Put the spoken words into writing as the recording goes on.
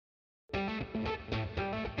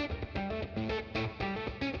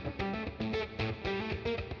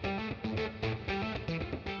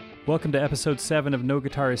Welcome to episode 7 of No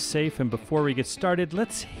Guitar is Safe, and before we get started,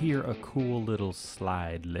 let's hear a cool little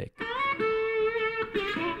slide lick.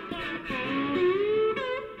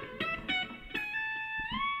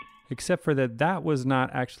 Except for that was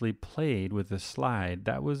not actually played with a slide,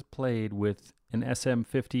 that was played with an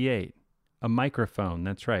SM58, a microphone,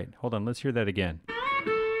 that's right. Hold on, let's hear that again.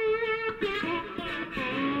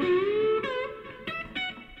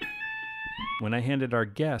 When I handed our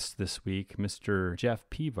guest this week, Mr. Jeff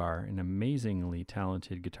Pivar, an amazingly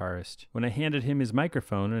talented guitarist, when I handed him his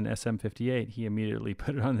microphone, an SM58, he immediately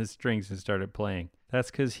put it on the strings and started playing.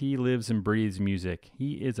 That's because he lives and breathes music.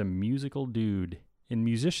 He is a musical dude. In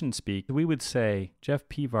musician speak, we would say Jeff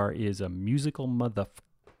Pivar is a musical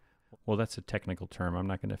Well, that's a technical term. I'm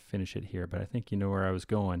not going to finish it here, but I think you know where I was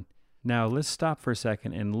going. Now, let's stop for a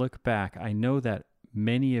second and look back. I know that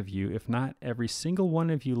many of you, if not every single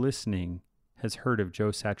one of you listening, has heard of Joe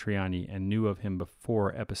Satriani and knew of him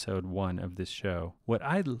before episode 1 of this show. What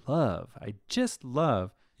I just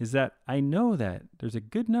love, is that I know that there's a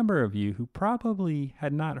good number of you who probably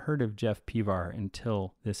had not heard of Jeff Pivar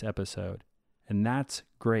until this episode. And that's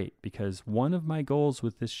great, because one of my goals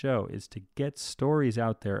with this show is to get stories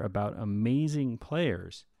out there about amazing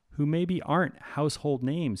players who maybe aren't household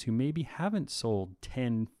names, who maybe haven't sold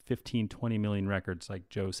 10, 15, 20 million records like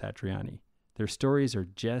Joe Satriani. Their stories are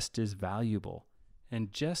just as valuable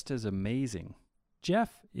and just as amazing.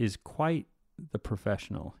 Jeff is quite the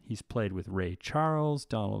professional. He's played with Ray Charles,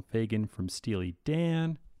 Donald Fagen from Steely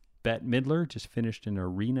Dan. Bette Midler just finished an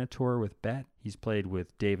arena tour with Bette. He's played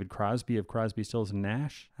with David Crosby of Crosby, Stills &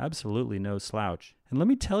 Nash. Absolutely no slouch. And let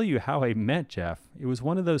me tell you how I met Jeff. It was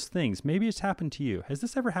one of those things. Maybe it's happened to you. Has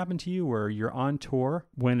this ever happened to you where you're on tour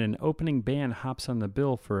when an opening band hops on the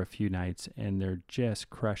bill for a few nights and they're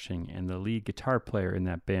just crushing, and the lead guitar player in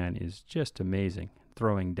that band is just amazing,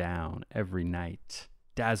 throwing down every night,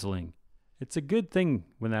 dazzling. It's a good thing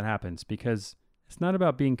when that happens, because it's not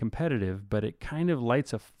about being competitive, but it kind of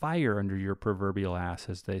lights a fire under your proverbial ass,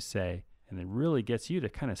 as they say. And it really gets you to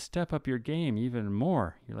kind of step up your game even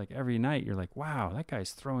more. You're like, every night, you're like, wow, that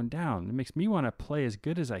guy's throwing down. It makes me want to play as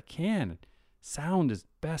good as I can, sound as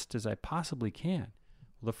best as I possibly can.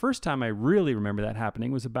 Well, the first time I really remember that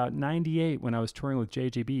happening was about 98 when I was touring with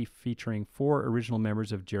JJB featuring 4 original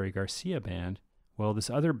members of Jerry Garcia Band. Well, this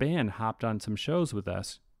other band hopped on some shows with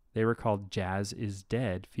us. They were called Jazz is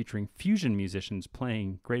Dead, featuring fusion musicians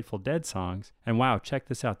playing Grateful Dead songs. And wow, check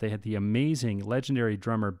this out. They had the amazing, legendary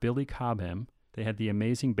drummer Billy Cobham. They had the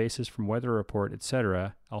amazing bassist from Weather Report,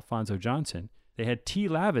 etc., Alphonso Johnson. They had T.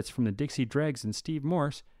 Lavitz from the Dixie Dregs and Steve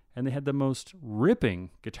Morse. And they had the most ripping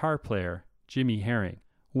guitar player, Jimmy Herring.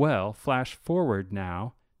 Well, flash forward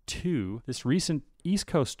now to this recent East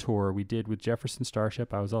Coast tour we did with Jefferson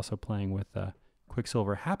Starship. I was also playing with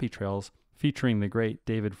Quicksilver Happy Trails, featuring the great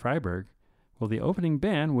David Freiberg. Well, the opening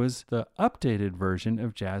band was the updated version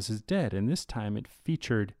of Jazz is Dead, and this time it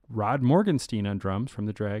featured Rod Morgenstein on drums from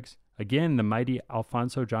the Dregs, again the mighty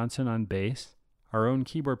Alphonso Johnson on bass, our own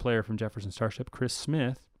keyboard player from Jefferson Starship, Chris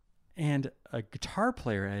Smith, and a guitar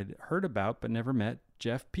player I had heard about but never met,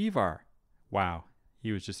 Jeff Pivar. Wow,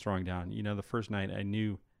 he was just throwing down. You know, the first night I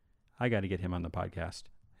knew I got to get him on the podcast.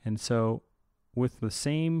 And so with the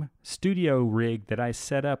same studio rig that I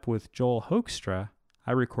set up with Joel Hoekstra,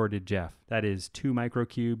 I recorded Jeff. That is 2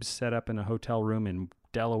 microcubes set up in a hotel room in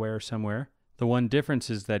Delaware somewhere. The one difference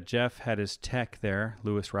is that Jeff had his tech there,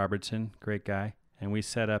 Lewis Robertson, great guy, and we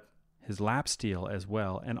set up his lap steel as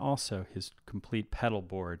well, and also his complete pedal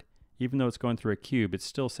board. Even though it's going through a cube, it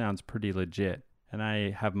still sounds pretty legit, and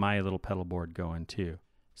I have my little pedal board going too.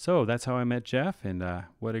 So that's how I met Jeff, and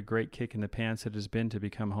what a great kick in the pants it has been to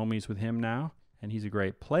become homies with him now. And he's a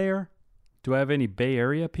great player. Do I have any Bay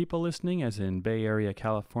Area people listening, as in Bay Area,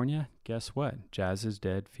 California? Guess what? Jazz is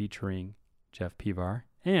Dead featuring Jeff Pivar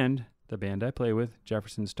and the band I play with,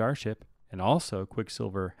 Jefferson Starship, and also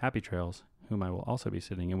Quicksilver Happy Trails, whom I will also be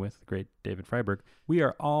sitting in with, the great David Freiberg. We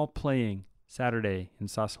are all playing Saturday in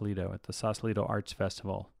Sausalito at the Sausalito Arts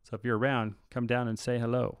Festival. So if you're around, come down and say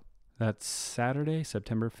hello. That's Saturday,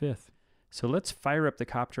 September 5th. So let's fire up the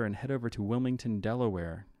copter and head over to Wilmington,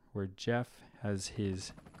 Delaware, where Jeff has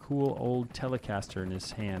his cool old Telecaster in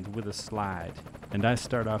his hand with a slide. And I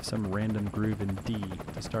start off some random groove in D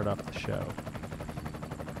to start off the show.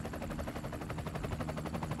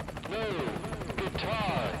 No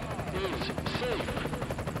guitar is safe.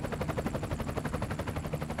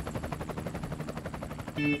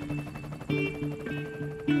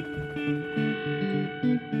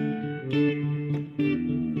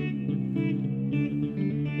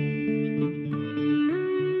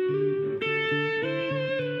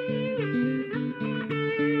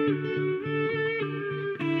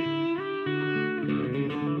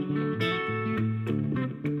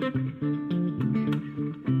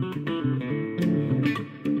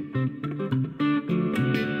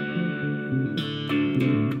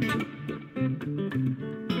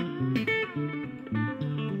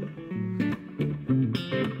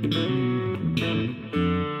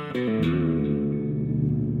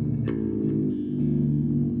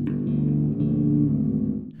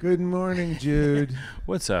 Good morning, Jude.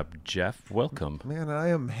 What's up, Jeff? Welcome. Man, I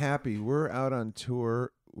am happy. We're out on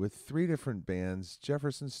tour with 3 different bands: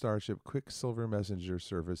 Jefferson Starship, Quicksilver Messenger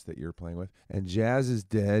Service that you're playing with, and Jazz is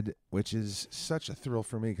Dead, which is such a thrill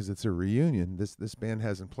for me because it's a reunion. This band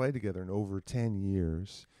hasn't played together in over 10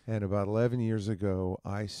 years. And about 11 years ago,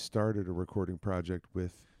 I started a recording project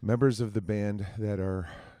with members of the band that are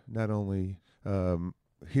not only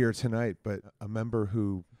here tonight, but a member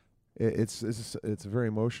who it's very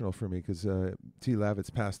emotional for me because T.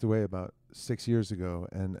 Lavitz passed away about 6 years ago,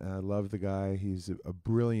 and I love the guy. He's a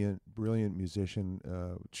brilliant musician,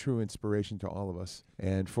 true inspiration to all of us.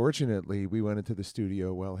 And fortunately, we went into the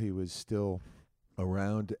studio while he was still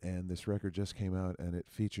around, and this record just came out, and it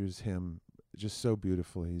features him just so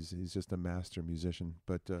beautifully. He's just a master musician.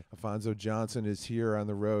 But Alphonso Johnson is here on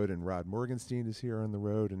the road, and Rod Morgenstein is here on the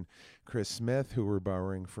road, and Chris Smith, who we're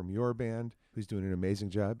borrowing from your band, who's doing an amazing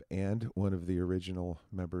job, and one of the original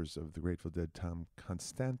members of the Grateful Dead, Tom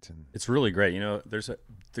Constantin. It's really great. You know,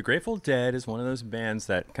 the Grateful Dead is one of those bands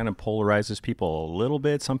that kind of polarizes people a little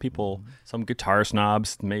bit. Some people, some guitar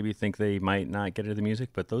snobs maybe think they might not get into the music,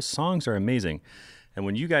 but those songs are amazing. And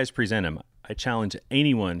when you guys present them, I challenge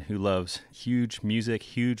anyone who loves huge music,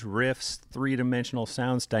 huge riffs, 3-dimensional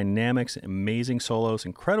sounds, dynamics, amazing solos,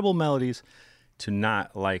 incredible melodies, to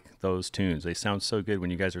not like those tunes. They sound so good when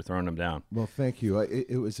you guys are throwing them down. Well, thank you.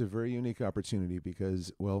 It was a very unique opportunity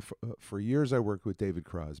because, well, for years I worked with David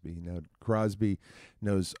Crosby. Now, Crosby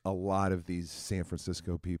knows a lot of these San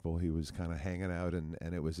Francisco people. He was kind of hanging out, and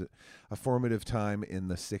it was a formative time in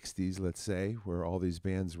the 60s, let's say, where all these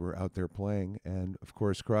bands were out there playing. And, of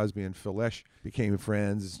course, Crosby and Phil Lesh became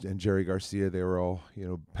friends, and Jerry Garcia, they were all,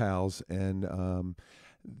 pals. And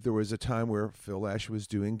there was a time where Phil Lesh was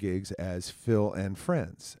doing gigs as Phil and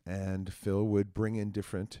Friends, and Phil would bring in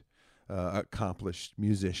different accomplished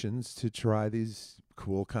musicians to try these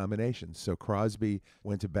cool combinations. So Crosby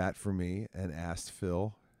went to bat for me and asked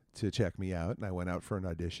Phil to check me out, and I went out for an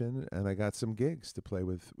audition, and I got some gigs to play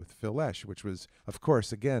with Phil Lesh, which was, of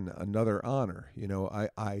course, again, another honor.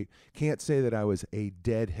 I can't say that I was a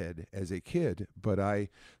Deadhead as a kid, but I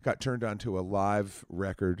got turned on to a live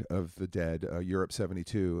record of the Dead, Europe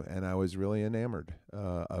 72, and I was really enamored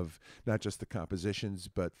of not just the compositions,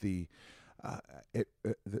 but the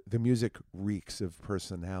music reeks of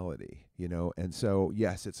personality, and so,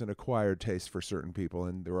 yes, it's an acquired taste for certain people,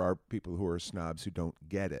 and there are people who are snobs who don't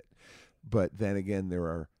get it. But then again, there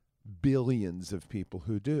are billions of people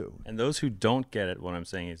who do. And those who don't get it, what I'm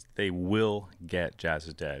saying is they will get Jazz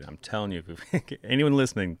is Dead. I'm telling you, if anyone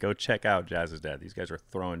listening, go check out Jazz is Dead. These guys are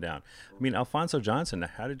throwing down. I mean, Alphonso Johnson,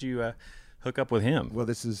 how did you hook up with him? Well,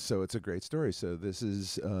 it's a great story. So this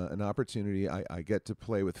is an opportunity. I get to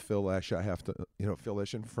play with Phil Lesh. I have to, Phil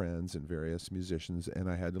Lesh and Friends and various musicians, and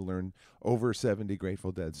I had to learn over 70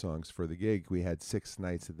 Grateful Dead songs for the gig. We had 6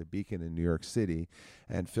 nights at the Beacon in New York City,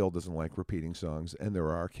 and Phil doesn't like repeating songs, and there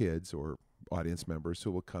are kids or audience members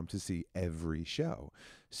who will come to see every show.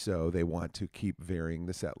 So they want to keep varying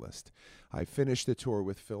the set list. I finished the tour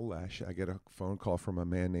with Phil Lesh. I get a phone call from a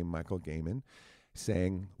man named Michael Gaiman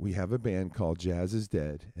saying, we have a band called Jazz is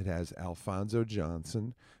Dead. It has Alphonso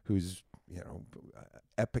Johnson, who's,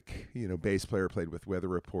 epic, bass player, played with Weather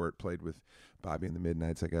Report, played with Bobby and the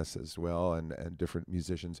Midnights, I guess, as well, and different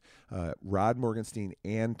musicians. Rod Morgenstein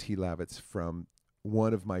and T. Lavitz from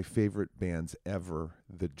one of my favorite bands ever,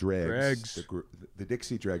 the Dregs. The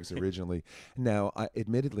Dixie Dregs originally. Now,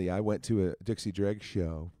 admittedly, I went to a Dixie Dregs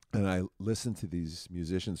show, and I listened to these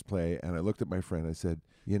musicians play, and I looked at my friend, I said,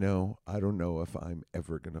 I don't know if I'm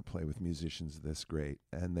ever going to play with musicians this great.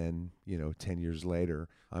 And then, 10 years later,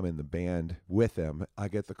 I'm in the band with them. I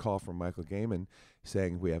get the call from Michael Gaiman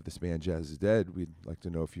saying, we have this band, Jazz is Dead. We'd like to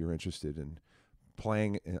know if you're interested in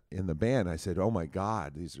playing in the band. I said, oh, my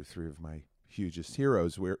God, these are 3 of my hugest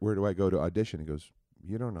heroes. Where do I go to audition? He goes,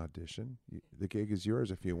 you don't audition. The gig is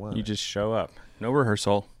yours if you want. You just show up. No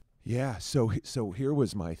rehearsal. Yeah, so here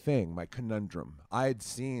was my thing, my conundrum. I'd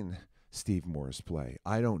seen Steve Morse play.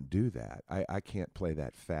 I don't do that. I can't play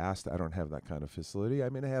that fast. I don't have that kind of facility. I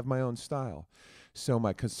mean, I have my own style. So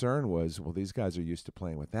my concern was, well, these guys are used to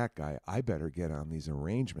playing with that guy. I better get on these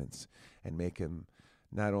arrangements and make him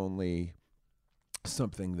not only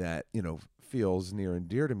something that, feels near and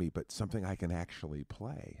dear to me, but something I can actually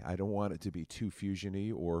play. I don't want it to be too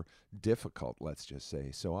fusiony or difficult, let's just say.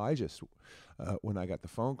 So I just, when I got the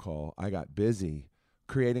phone call, I got busy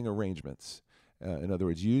creating arrangements. In other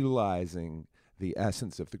words, utilizing the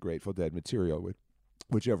essence of the Grateful Dead material,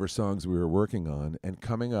 whichever songs we were working on, and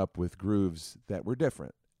coming up with grooves that were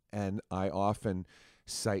different. And I often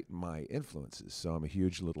cite my influences. So I'm a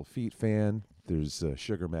huge Little Feat fan. There's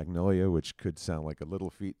Sugar Magnolia, which could sound like a Little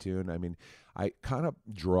Feat tune. I mean, I kind of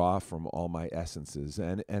draw from all my essences,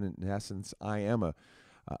 and in essence, I am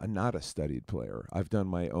not a studied player. I've done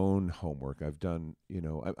my own homework. I've done,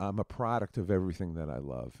 I'm a product of everything that I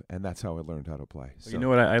love, and that's how I learned how to play. So. You know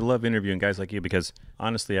what? I love interviewing guys like you because,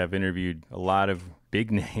 honestly, I've interviewed a lot of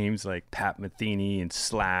big names like Pat Metheny and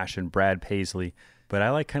Slash and Brad Paisley, but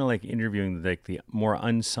I kind of like interviewing like the more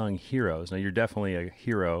unsung heroes. Now, you're definitely a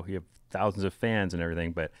hero. You have thousands of fans and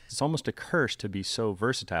everything, but it's almost a curse to be so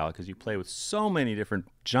versatile because you play with so many different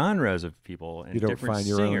genres of people and you don't different find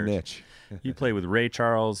singers. Your own niche. You play with Ray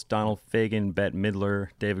Charles, Donald Fagen, Bette Midler,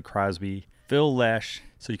 David Crosby, Phil Lesh,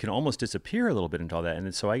 so you can almost disappear a little bit into all that.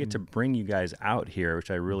 And so I get to bring you guys out here,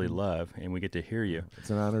 which I really love, and we get to hear you. It's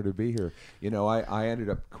an honor to be here. I ended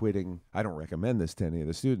up quitting. I don't recommend this to any of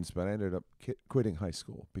the students, but I ended up quitting high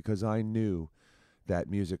school because I knew that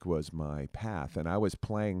music was my path. And I was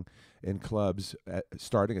playing in clubs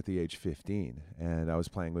starting at the age 15. And I was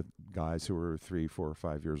playing with guys who were 3, 4, or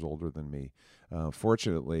 5 years older than me.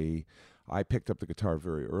 Fortunately, I picked up the guitar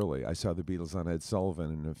very early. I saw the Beatles on Ed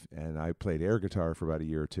Sullivan, and I played air guitar for about a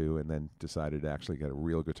year or two and then decided to actually get a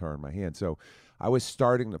real guitar in my hand. So I was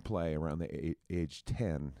starting to play around the age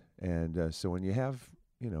 10. And so when you have,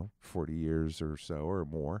 40 years or so or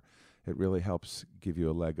more, it really helps give you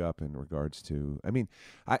a leg up in regards to,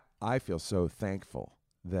 I feel so thankful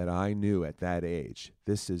that I knew at that age,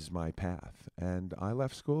 this is my path. And I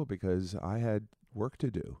left school because I had work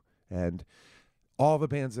to do. And all the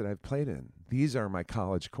bands that I've played in, these are my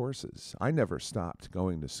college courses. I never stopped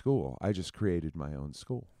going to school. I just created my own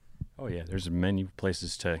school. Oh, yeah. There's many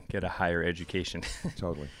places to get a higher education.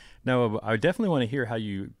 Totally. Now, I definitely want to hear how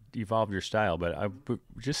you evolved your style, but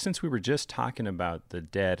just since we were just talking about the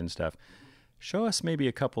Dead and stuff, show us maybe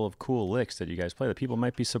a couple of cool licks that you guys play that people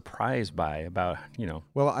might be surprised by about.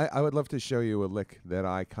 Well, I would love to show you a lick that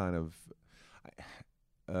I kind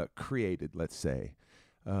of created, let's say.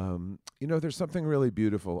 There's something really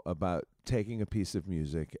beautiful about taking a piece of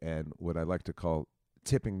music and what I like to call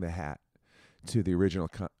tipping the hat to the original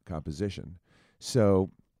composition.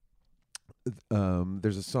 So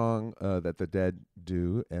there's a song that the Dead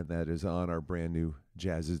do, and that is on our brand new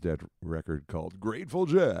Jazz is Dead record called Grateful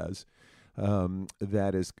Jazz. The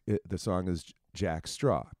song is Jack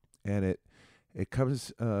Straw, and it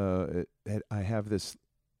comes. I have this.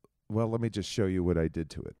 Well, let me just show you what I did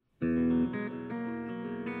to it.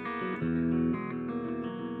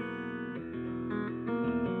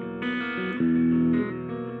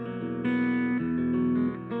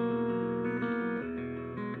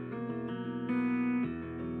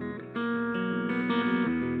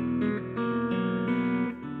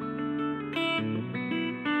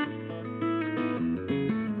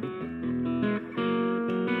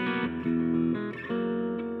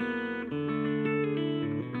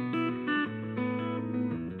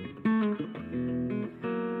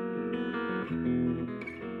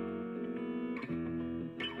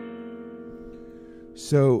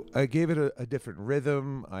 So I gave it a different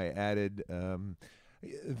rhythm. I added,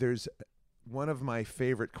 there's one of my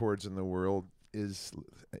favorite chords in the world is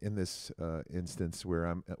in this instance where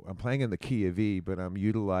I'm playing in the key of E, but I'm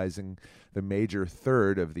utilizing the major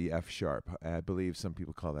third of the F sharp. I believe some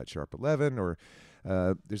people call that sharp 11, or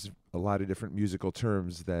there's a lot of different musical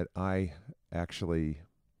terms that I actually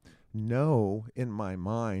know in my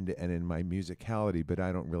mind and in my musicality, but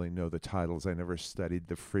I don't really know the titles. I never studied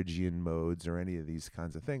the Phrygian modes or any of these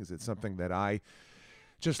kinds of things. It's something that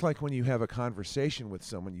just like when you have a conversation with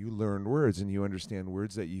someone, you learn words and you understand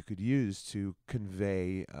words that you could use to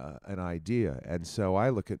convey an idea. And so I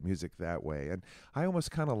look at music that way. And I almost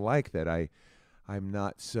kind of like that I'm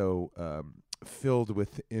not so filled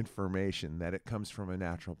with information, that it comes from a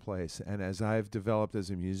natural place. And as I've developed as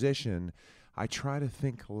a musician, I try to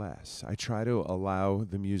think less. I try to allow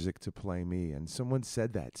the music to play me. And someone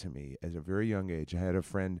said that to me at a very young age. I had a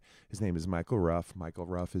friend, his name is Michael Ruff. Michael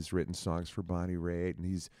Ruff has written songs for Bonnie Raitt, and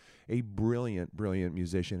he's a brilliant, brilliant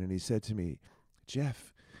musician. And he said to me,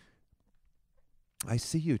 Jeff, I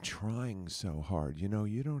see you trying so hard. You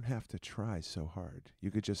don't have to try so hard.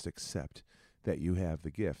 You could just accept that you have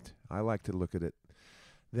the gift. I like to look at it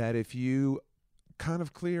that if you kind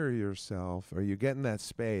of clear yourself, or you get in that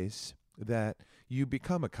space, that you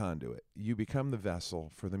become a conduit. You become the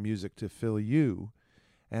vessel for the music to fill you.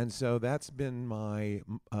 And so that's been my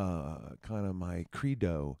kind of my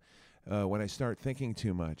credo when I start thinking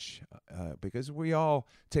too much, because we all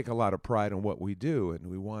take a lot of pride in what we do, and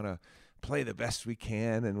we want to play the best we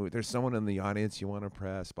can, and there's someone in the audience you want to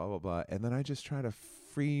impress, blah, blah, blah. And then I just try to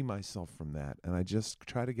free myself from that, and I just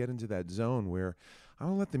try to get into that zone where I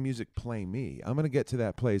don't let the music play me. I'm going to get to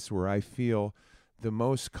that place where I feel the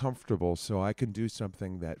most comfortable so I can do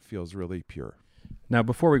something that feels really pure. Now,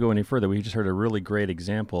 before we go any further, we just heard a really great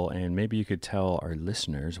example, and maybe you could tell our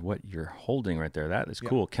listeners what you're holding right there. That is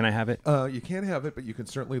cool. Can I have it? You can't have it, but you can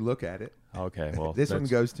certainly look at it. Okay, well, this one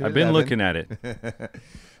goes to I've been 11. looking at it.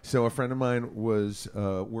 So a friend of mine was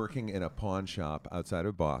working in a pawn shop outside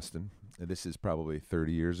of Boston. And this is probably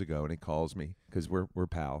 30 years ago, and he calls me because we're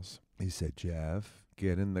pals. He said, "Jeff,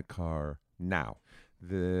 get in the car now.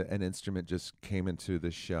 An instrument just came into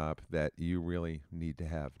the shop that you really need to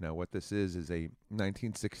have." Now, what this is a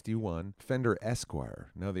 1961 Fender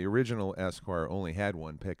Esquire. Now, the original Esquire only had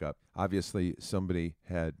one pickup. Obviously, somebody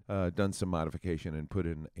had done some modification and put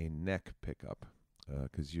in a neck pickup,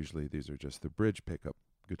 because usually these are just the bridge pickup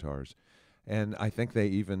guitars. And I think they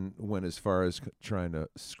even went as far as trying to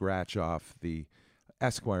scratch off the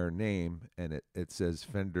Esquire name, and it says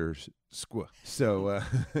Fender Squ. So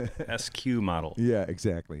SQ model. Yeah,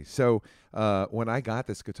 exactly. So when I got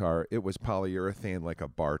this guitar, it was polyurethane like a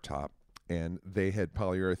bar top, and they had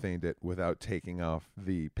polyurethaned it without taking off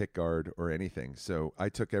the pickguard or anything. So I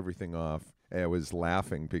took everything off. I was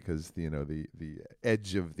laughing because the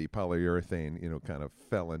edge of the polyurethane kind of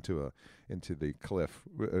fell into the cliff,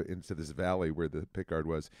 into this valley where the pickguard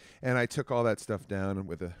was, and I took all that stuff down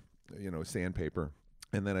with a sandpaper,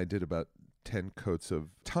 and then I did about 10 coats of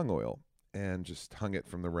tung oil and just hung it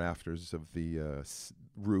from the rafters of the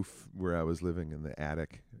roof where I was living in the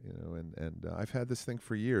attic, and I've had this thing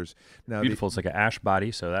for years. Now, beautiful. It's like an ash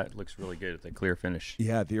body, so that looks really good with the clear finish.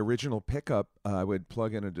 Yeah, the original pickup, I would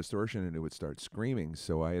plug in a distortion and it would start screaming.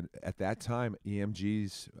 So at that time,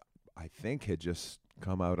 EMGs, I think, had just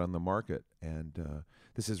come out on the market, and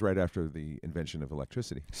this is right after the invention of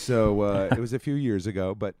electricity. So it was a few years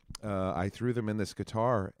ago, but I threw them in this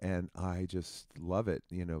guitar, and I just love it.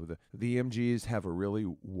 The EMGs have a really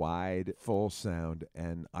wide, full sound,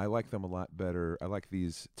 and I like them a lot better. I like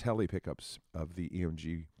these Tele pickups of the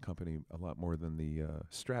EMG company a lot more than the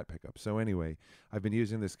Strat pickups. So anyway, I've been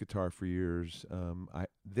using this guitar for years.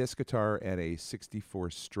 This guitar and a 64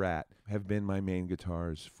 Strat have been my main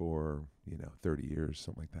guitars for 30 years,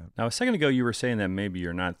 something like that. Now, a second ago, you were saying that maybe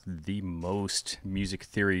you're not the most music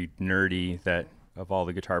theory nerdy of all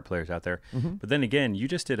the guitar players out there. Mm-hmm. But then again, you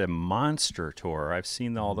just did a monster tour. I've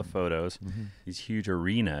seen all the photos, these huge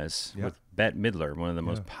arenas with Bette Midler, one of the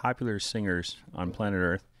most popular singers on planet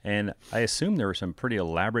Earth. And I assume there were some pretty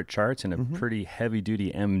elaborate charts and a pretty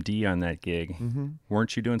heavy-duty MD on that gig. Mm-hmm.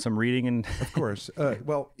 Weren't you doing some reading? Of course.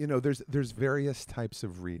 Well, there's various types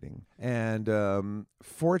of reading. And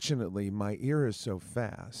fortunately, my ear is so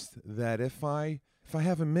fast that if I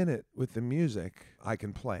have a minute with the music, I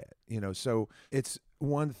can play it. So it's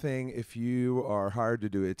one thing if you are hired to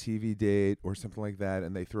do a TV date or something like that,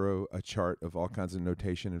 and they throw a chart of all kinds of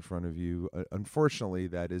notation in front of you. Unfortunately,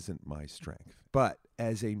 that isn't my strength. But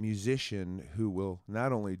as a musician who will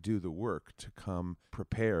not only do the work to come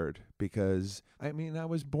prepared, because I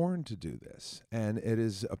was born to do this, and it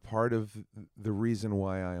is a part of the reason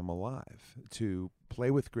why I am alive, to play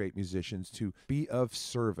with great musicians, to be of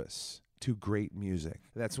service to great music.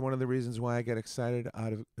 That's one of the reasons why I get excited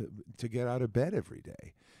to get out of bed every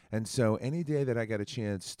day. And so any day that I get a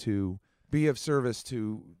chance to be of service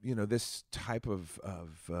to this type of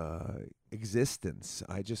existence,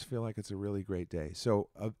 I just feel like it's a really great day. So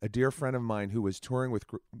a dear friend of mine who was touring with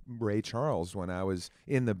Ray Charles when I was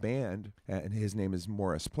in the band, and his name is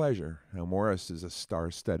Morris Pleasure. Now, Morris is a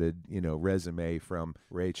star-studded resume from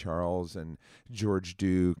Ray Charles and George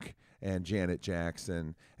Duke and Janet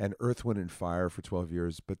Jackson and Earth, Wind & Fire for 12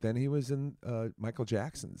 years. But then he was in Michael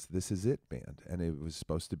Jackson's This Is It band, and it was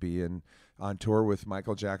supposed to be on tour with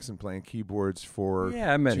Michael Jackson playing keyboards for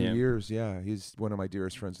 2 years. Yeah, he's one of my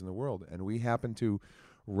dearest friends in the world. And we happened to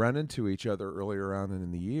run into each other earlier on in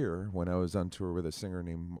the year when I was on tour with a singer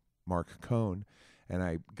named Mark Cohn. And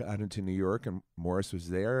I got into New York, and Morris was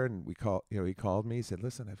there, and he called me. He said,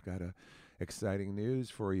 "Listen, I've got exciting news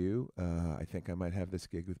for you. I think I might have this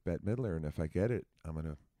gig with Bette Midler, and if I get it, I'm going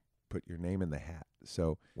to put your name in the hat."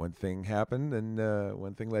 So one thing happened, and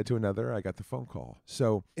one thing led to another. I got the phone call.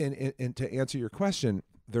 So, and to answer your question,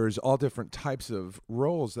 there's all different types of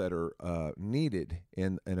roles that are needed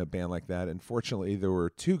in a band like that. And fortunately, there were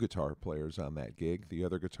 2 guitar players on that gig. The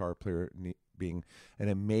other guitar player being an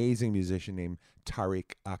amazing musician named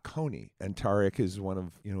Tariq Akoni. And Tariq is one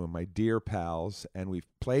of, my dear pals, and we've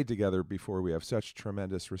played together before. We have such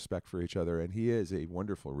tremendous respect for each other, and he is a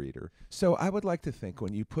wonderful reader. So I would like to think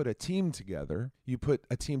when you put a team together, you put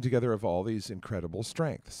a team together of all these incredible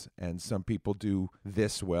strengths. And some people do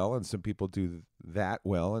this well, and some people do that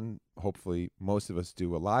well, and hopefully most of us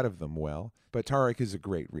do a lot of them well. But Tariq is a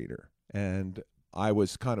great reader. And I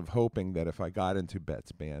was kind of hoping that if I got into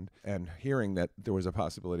Bet's band and hearing that there was a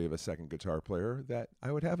possibility of a second guitar player, that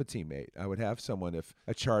I would have a teammate. I would have someone, if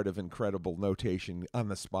a chart of incredible notation on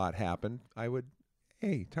the spot happened, I would,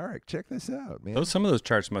 hey, Tariq, check this out, man. Some of those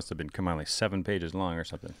charts must have been come on like 7 pages long or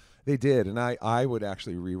something. They did, and I would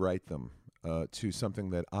actually rewrite them to something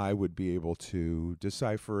that I would be able to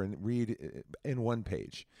decipher and read in one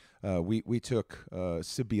page. We took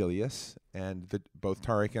Sibelius, and both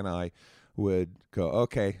Tariq and I would go,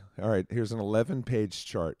 okay, all right, here's an 11-page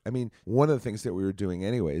chart. I mean, one of the things that we were doing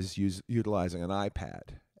anyways, utilizing an iPad.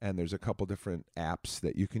 And there's a couple different apps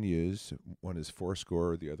that you can use. One is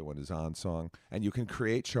Fourscore, the other one is OnSong. And you can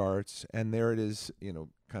create charts, and there it is,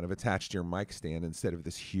 kind of attached to your mic stand instead of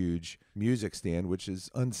this huge music stand, which is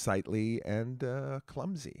unsightly and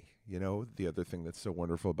clumsy. The other thing that's so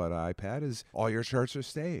wonderful about an iPad is all your charts are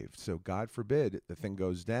saved. So God forbid the thing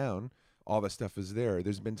goes down, all the stuff is there.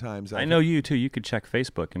 There's been times I know you too. You could check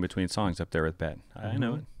Facebook in between songs up there with Bet. I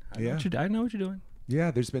know it. I know what you're doing.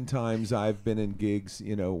 Yeah, there's been times I've been in gigs,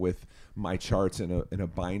 with my charts in a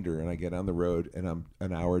binder, and I get on the road, and I'm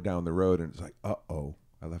an hour down the road, and it's like, uh-oh,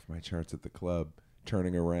 I left my charts at the club.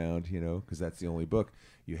 Turning around, because that's the only book.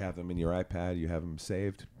 You have them in your iPad, you have them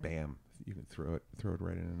saved, bam, you can throw it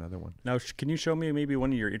right in another one. Now, can you show me maybe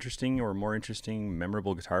one of your interesting or more interesting,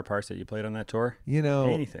 memorable guitar parts that you played on that tour?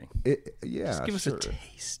 Anything. Just give us a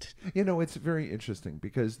taste. It's very interesting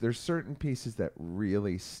because there's certain pieces that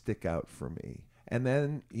really stick out for me. And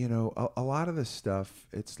then, a lot of the stuff,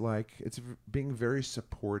 it's like, it's being very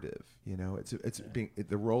supportive, the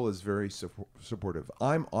role is very supportive.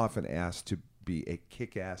 I'm often asked to be a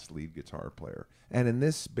kick-ass lead guitar player. And in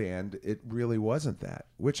this band, it really wasn't that,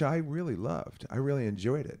 which I really loved. I really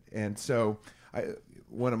enjoyed it. And so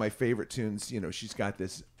one of my favorite tunes, she's got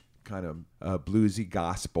this kind of bluesy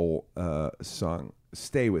gospel song,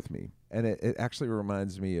 Stay With Me. And it actually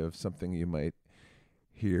reminds me of something you might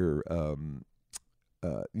hear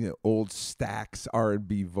old Stax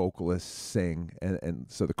R&B vocalists sing, and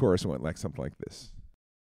so the chorus went like something like this.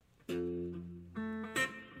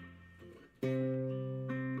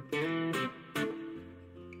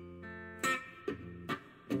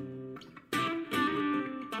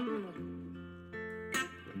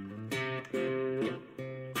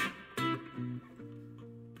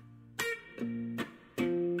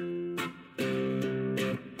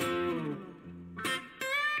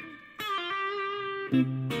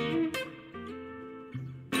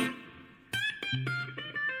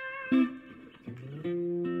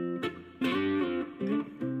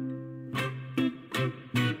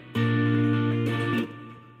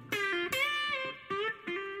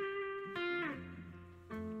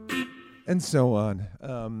 And so on.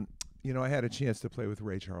 I had a chance to play with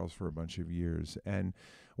Ray Charles for a bunch of years. And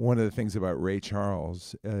one of the things about Ray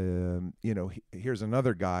Charles, here's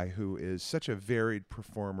another guy who is such a varied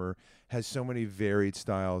performer, has so many varied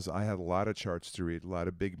styles. I had a lot of charts to read, a lot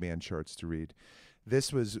of big band charts to read.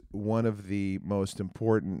 This was one of the most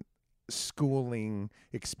important schooling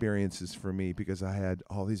experiences for me because I had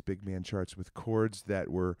all these big band charts with chords that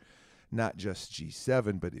were not just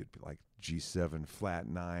G7, but it'd be like G7, flat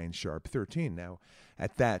 9, sharp 13. Now,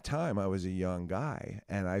 at that time, I was a young guy,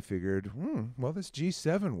 and I figured, well, this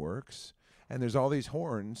G7 works, and there's all these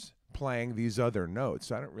horns playing these other notes.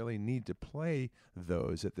 So I don't really need to play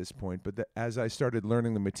those at this point. But as I started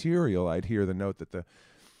learning the material, I'd hear the note that the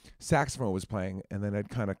saxophone was playing, and then I'd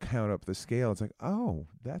kind of count up the scale. It's like, oh,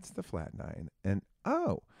 that's the flat 9. And,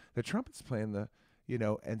 oh, the trumpet's playing the...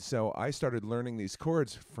 and so I started learning these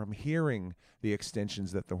chords from hearing the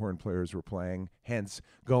extensions that the horn players were playing, hence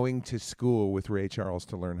going to school with Ray Charles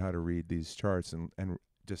to learn how to read these charts and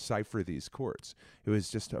decipher these chords. It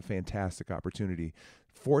was just a fantastic opportunity.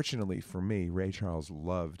 Fortunately for me, Ray Charles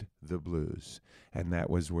loved the blues, and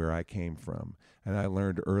that was where I came from. And I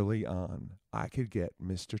learned early on I could get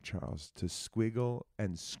Mr. Charles to squiggle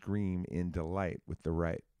and scream in delight with the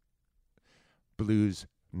right blues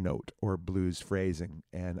note or blues phrasing,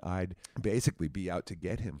 and I'd basically be out to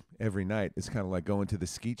get him every night. It's kind of like going to the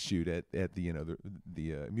skeet shoot at the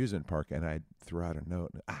amusement park, and I'd throw out a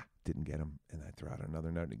note, and didn't get him, and I'd throw out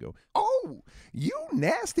another note, and he'd go, "Oh, you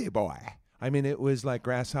nasty boy, I mean, it was like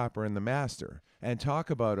Grasshopper and the Master. And talk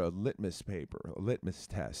about a litmus paper, a litmus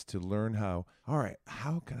test to learn how, all right,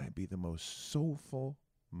 how can I be the most soulful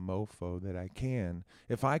mofo that I can?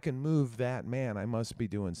 If I can move that man, I must be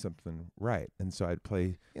doing something right. And so I'd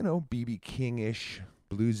play, B.B. King-ish,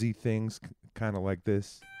 bluesy things, kind of like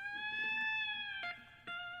this.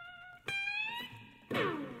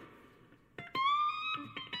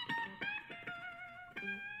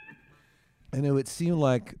 And it would seem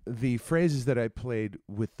like the phrases that I played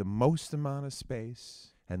with the most amount of space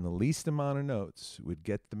and the least amount of notes would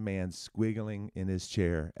get the man squiggling in his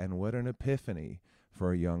chair. And what an epiphany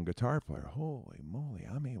for a young guitar player. Holy moly,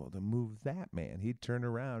 I'm able to move that man. He'd turn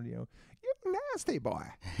around, you nasty boy.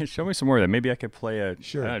 Show me some more of that. Maybe I could play a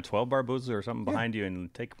 12-bar blues or something behind you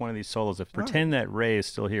and take one of these solos. Pretend that Ray is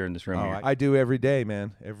still here in this room. I do every day,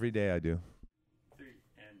 man. Every day I do. 3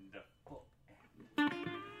 and 4.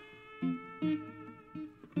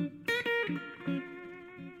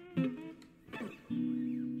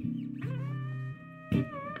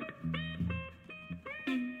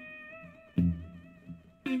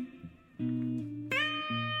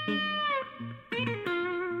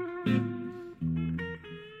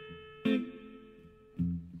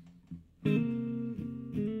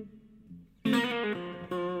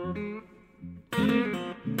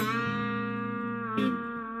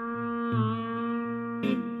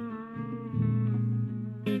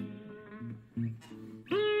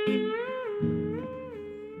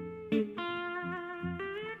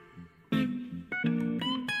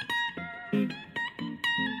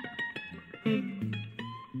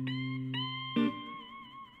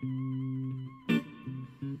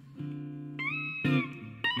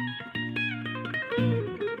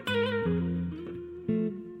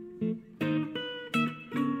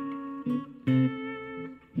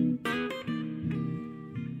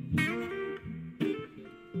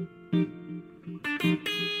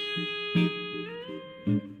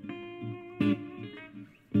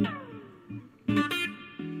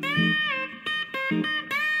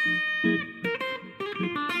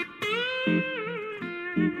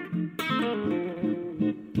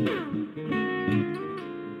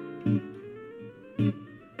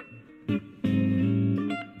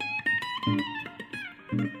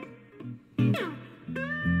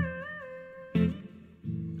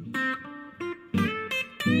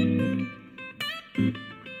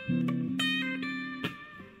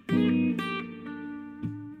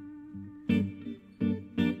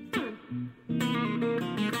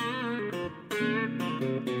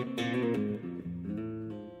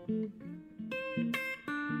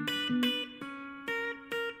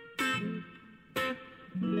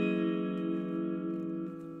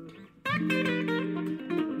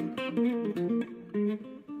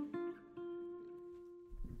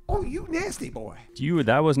 You nasty boy.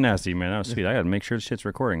 That was nasty, man. That was sweet. I got to make sure the shit's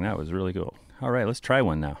recording. That was really cool. All right, let's try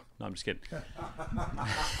one now. No, I'm just kidding.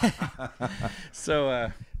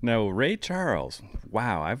 So, no, Ray Charles.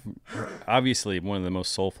 Wow, I've obviously one of the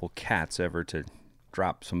most soulful cats ever to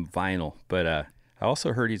drop some vinyl. But I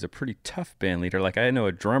also heard he's a pretty tough band leader. Like, I know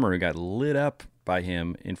a drummer who got lit up by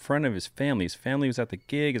him in front of his family. His family was at the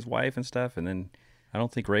gig, his wife and stuff, and then I don't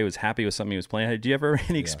think Ray was happy with something he was playing. Did you ever have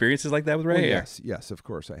any experiences like that with Ray? Well, yes, of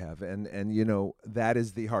course I have. And that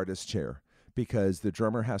is the hardest chair because the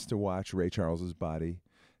drummer has to watch Ray Charles's body.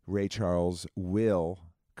 Ray Charles will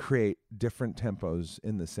create different tempos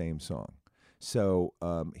in the same song. So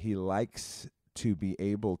he likes to be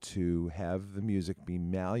able to have the music be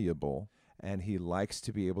malleable, and he likes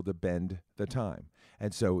to be able to bend the time.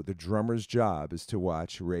 And so the drummer's job is to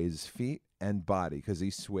watch Ray's feet and body because he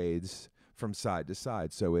sways from side to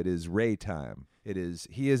side. So it is Ray time.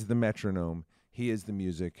 He is the metronome. He is the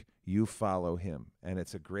music. You follow him. And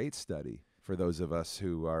it's a great study for those of us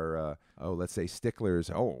who are, let's say sticklers.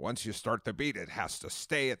 Once you start the beat, it has to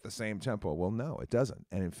stay at the same tempo. Well, no, it doesn't.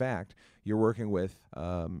 And in fact, you're working with,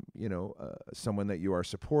 someone that you are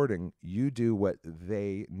supporting. You do what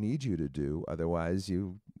they need you to do. Otherwise,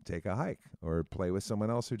 you take a hike or play with someone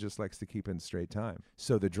else who just likes to keep in straight time.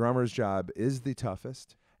 So the drummer's job is the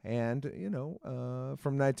toughest. And,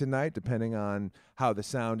 from night to night, depending on how the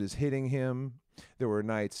sound is hitting him, there were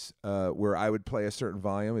nights where I would play a certain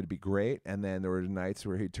volume. It'd be great. And then there were nights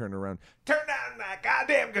where he'd turn around, turn down that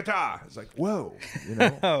goddamn guitar. It's like, whoa,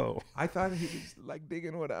 I thought he was like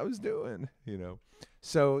digging what I was doing,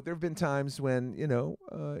 So there have been times when,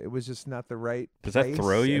 it was just not the right Does that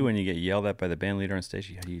throw you when you get yelled at by the band leader on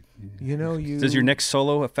stage? Is your next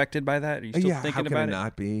solo affected by that? Are you still thinking about it? How can it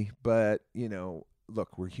not be? But,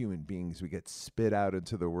 look, we're human beings. We get spit out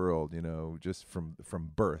into the world, just from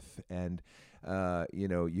birth. And,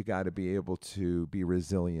 you got to be able to be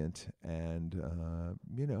resilient and,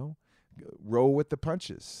 roll with the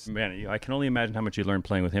punches. Man, I can only imagine how much you learned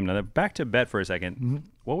playing with him. Now, back to Bet for a second. Mm-hmm.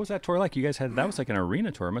 What was that tour like? You guys that was like an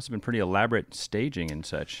arena tour. It must have been pretty elaborate staging and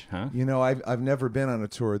such, huh? I've never been on a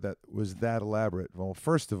tour that was that elaborate. Well,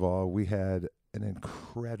 first of all, we had an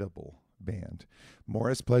incredible band.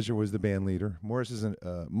 Morris Pleasure was the band leader. Morris is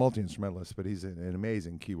a multi-instrumentalist, but he's an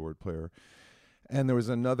amazing keyboard player. And there was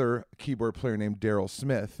another keyboard player named Daryl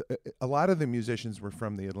Smith. A lot of the musicians were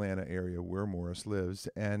from the Atlanta area where Morris lives,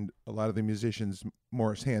 and a lot of the musicians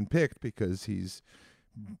Morris handpicked because he's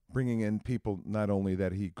bringing in people not only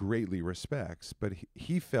that he greatly respects, but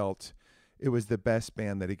he felt it was the best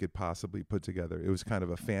band that he could possibly put together. It was kind of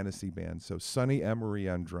a fantasy band. So Sonny Emery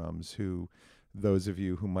on drums, who those of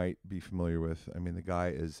you who might be familiar with, I mean, the guy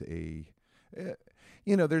is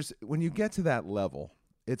when you get to that level,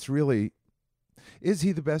 it's really... Is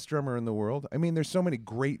he the best drummer in the world? I mean, there's so many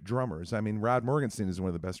great drummers. I mean, Rod Morgenstein is one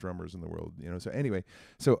of the best drummers in the world. So anyway,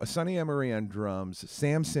 Sonny Emery on drums,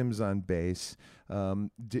 Sam Sims on bass,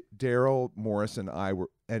 Daryl Morris and I were,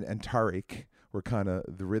 and Tariq were kind of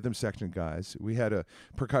the rhythm section guys. We had a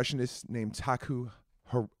percussionist named Taku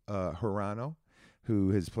Hirano, who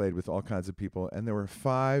has played with all kinds of people, and there were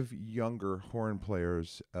 5 younger horn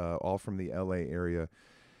players, all from the LA area.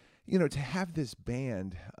 To have this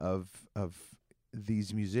band of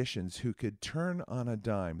these musicians who could turn on a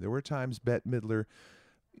dime. There were times Bette Midler,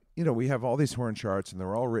 we have all these horn charts and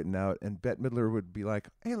they're all written out, and Bette Midler would be like,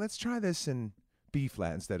 hey, let's try this in B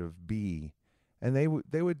flat instead of B. And they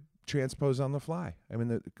would transpose on the fly. I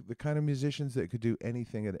mean, the kind of musicians that could do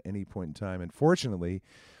anything at any point in time. And fortunately,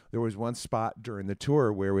 there was one spot during the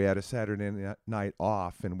tour where we had a Saturday night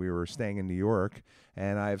off and we were staying in New York,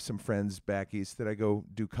 and I have some friends back east that I go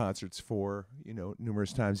do concerts for,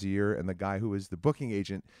 numerous times a year, and the guy who was the booking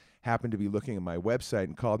agent happened to be looking at my website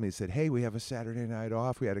and called me and said, hey, we have a Saturday night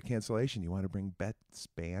off. We had a cancellation. You want to bring Bette's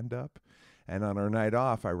band up? And on our night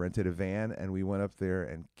off, I rented a van and we went up there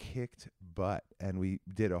and kicked butt, and we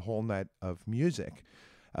did a whole night of music.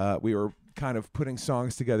 We were kind of putting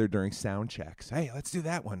songs together during sound checks. Hey, let's do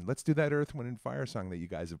that one. Let's do that Earth, Wind & Fire song that you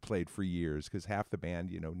guys have played for years, because half the band,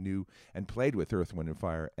 knew and played with Earth, Wind &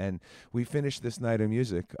 Fire. And we finished this night of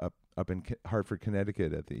music up in Hartford,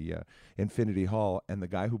 Connecticut at the Infinity Hall, and the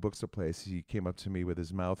guy who books the place, he came up to me with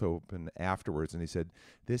his mouth open afterwards, and he said,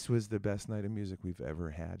 this was the best night of music we've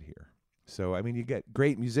ever had here. So, I mean, you get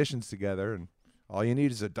great musicians together, and all you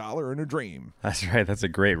need is $1 and a dream. That's right. That's a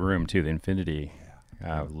great room, too, the Infinity.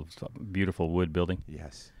 Beautiful wood building.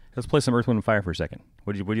 Yes. Let's play some Earth, Wind & Fire for a second.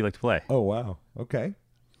 What do you like to play? Oh, wow. Okay.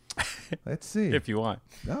 Let's see. If you want.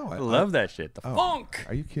 No, I love that shit. The funk.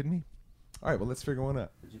 Are you kidding me? All right, well, let's figure one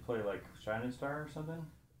out. Did you play like Shining Star or something?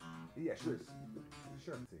 Yeah, sure.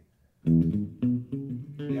 Sure. Let's see.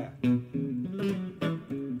 Yeah.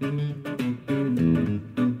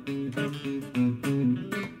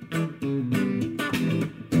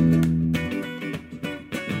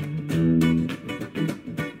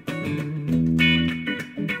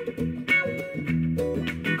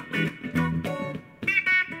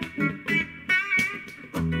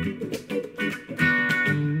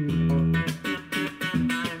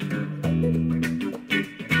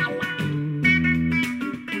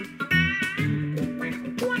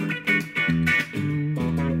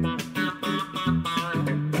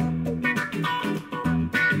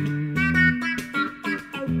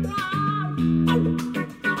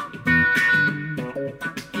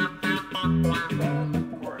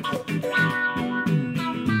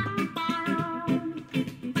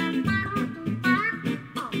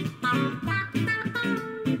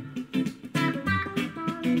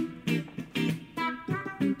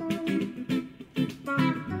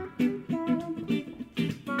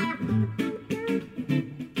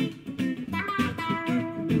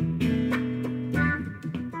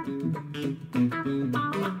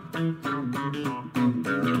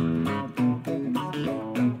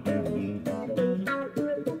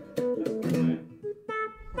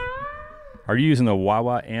 Are you using the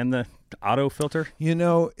wah-wah and the auto filter?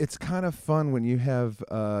 It's kind of fun when you have,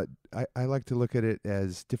 I like to look at it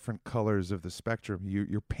as different colors of the spectrum.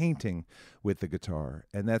 You're painting with the guitar,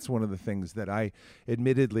 and that's one of the things that I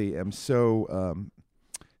admittedly am so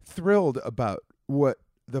thrilled about what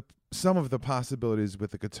some of the possibilities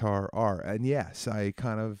with the guitar are. And yes, I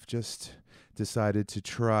kind of just decided to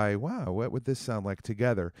try, wow, what would this sound like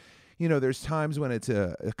together? There's times when it's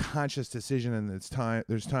a conscious decision, and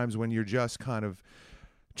there's times when you're just kind of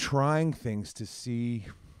trying things to see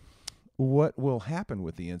what will happen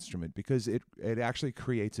with the instrument, because it actually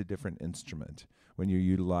creates a different instrument when you're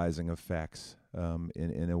utilizing effects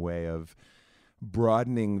in a way of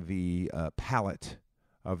broadening the palette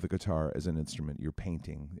of the guitar as an instrument. You're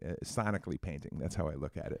painting, sonically painting. That's how I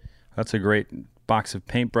look at it. That's a great box of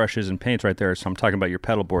paintbrushes and paints right there. So I'm talking about your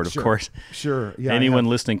pedal board, of course. Sure. Yeah. Anyone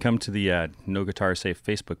listening, come to the No Guitar Safe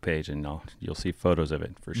Facebook page, and you'll see photos of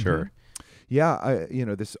it for sure. Yeah,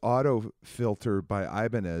 this auto filter by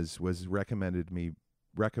Ibanez was recommended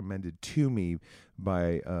to me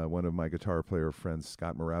by one of my guitar player friends,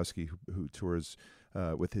 Scott Morawski, who tours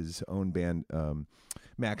with his own band,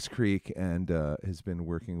 Max Creek, and has been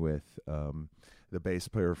working with the bass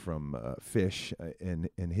player from Fish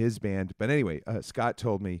in his band. But anyway, Scott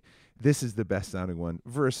told me this is the best sounding one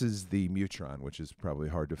versus the Mutron, which is probably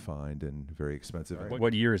hard to find and very expensive.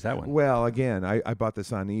 What year is that one? Well, again, I bought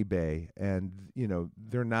this on eBay, and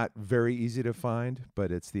they're not very easy to find,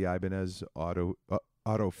 but it's the Ibanez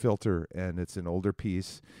auto filter, and it's an older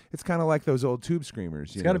piece. It's kind of like those old Tube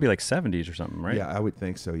Screamers. It's got to be like 70s or something, right? Yeah, I would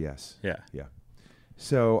think so. Yes. Yeah.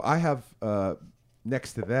 So I have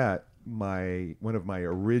next to that one of my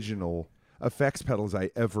original effects pedals I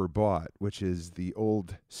ever bought, which is the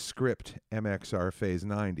old Script MXR Phase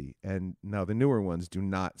 90. And now the newer ones do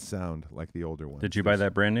not sound like the older ones. Did you buy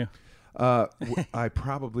that brand new? I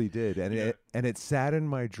probably did, and it sat in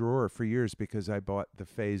my drawer for years because I bought the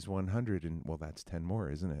Phase 100, and well, that's 10 more,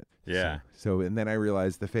 isn't it? Yeah. So and then I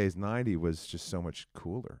realized the Phase 90 was just so much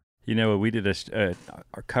cooler. We did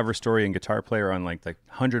our cover story and guitar player on like the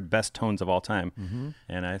 100 best tones of all time,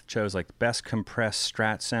 and I chose like best compressed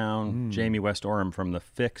Strat sound, Jamie West Oram from the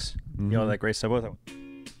Fix, that great stuff.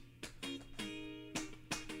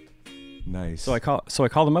 Nice. So I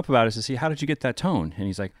called him up about it to see, how did you get that tone? And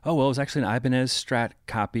he's like, oh, well, it was actually an Ibanez Strat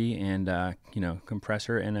copy and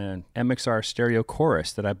compressor and an MXR stereo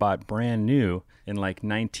chorus that I bought brand new in like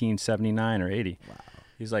 1979 or 80. Wow.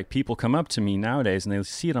 He's like, people come up to me nowadays and they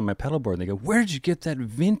see it on my pedal board and they go, where did you get that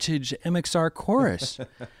vintage MXR chorus?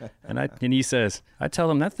 and he says, I tell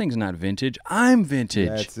them that thing's not vintage. I'm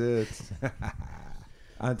vintage. That's it.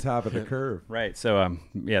 On top of the curve. Right. So,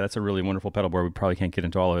 that's a really wonderful pedal board. We probably can't get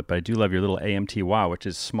into all of it, but I do love your little AMT wah, which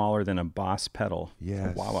is smaller than a Boss pedal.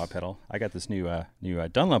 Yes. A wah-wah pedal. I got this new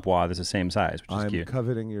Dunlop wah that's the same size, which is cute. I'm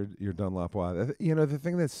coveting your Dunlop wah. The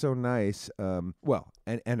thing that's so nice, and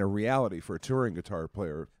a reality for a touring guitar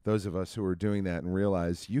player, those of us who are doing that and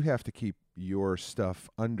realize you have to keep your stuff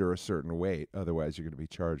under a certain weight, otherwise you're going to be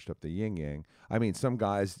charged up the yin-yang. I mean, some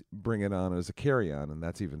guys bring it on as a carry-on, and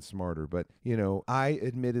that's even smarter. But, I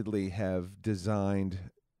admittedly have designed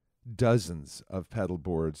dozens of pedal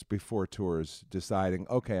boards before tours, deciding,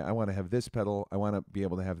 okay, I want to have this pedal, I want to be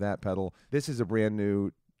able to have that pedal. This is a brand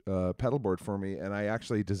new pedal board for me, and I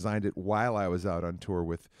actually designed it while I was out on tour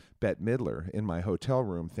with Bette Midler in my hotel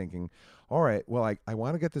room, thinking, all right, well, I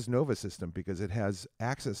want to get this Nova system because it has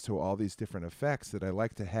access to all these different effects that I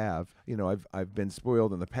like to have. I've been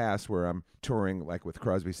spoiled in the past where I'm touring like with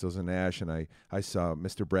Crosby, Stills and Nash, and I saw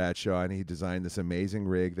Mr. Bradshaw, and he designed this amazing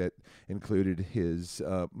rig that included his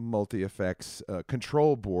multi-effects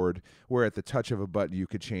control board, where at the touch of a button you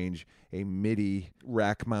could change a MIDI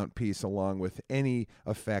rack mount piece along with any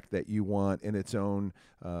effect that you want in its own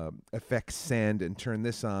effects send, and turn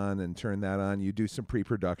this on and turn that on. You do some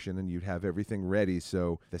pre-production and you'd have everything ready,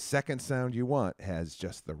 so the second sound you want has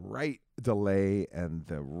just the right delay and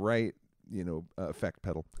the right effect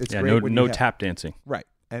pedal. It's great no tap dancing. Right.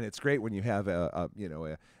 And it's great when you have a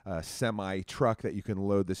semi truck that you can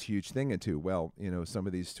load this huge thing into. Well, some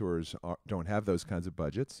of these tours don't have those kinds of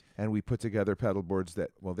budgets, and we put together pedal boards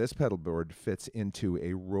this pedal board fits into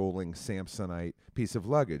a rolling Samsonite piece of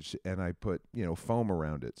luggage, and I put foam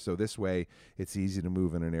around it, so this way it's easy to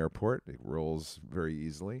move in an airport. It rolls very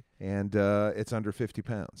easily, and it's under 50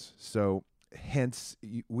 pounds. So hence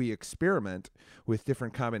we experiment with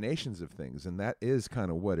different combinations of things, and that is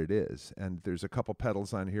kind of what it is. And there's a couple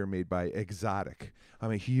pedals on here made by Exotic.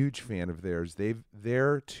 I'm a huge fan of theirs.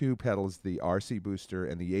 Their two pedals, the RC Booster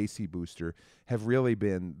and the AC Booster, have really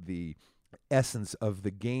been the essence of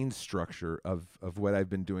the gain structure of what I've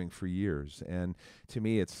been doing for years. And to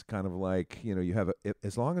me, it's kind of like, you have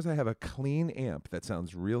as long as I have a clean amp that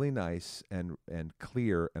sounds really nice and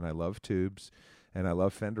clear, and I love tubes and I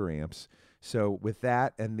love Fender amps. So with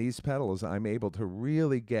that and these pedals, I'm able to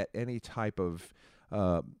really get any type of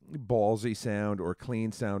ballsy sound or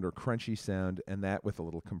clean sound or crunchy sound, and that with a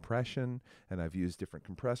little compression. And I've used different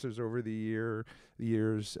compressors over the years.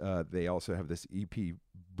 They also have this EP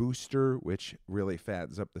booster, which really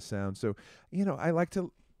fattens up the sound. So, I like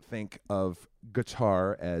to think of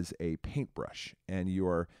guitar as a paintbrush, and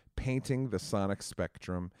you're painting the sonic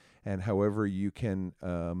spectrum, and however you can.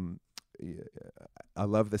 I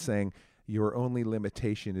love the saying, your only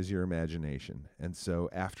limitation is your imagination. And so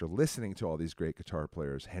after listening to all these great guitar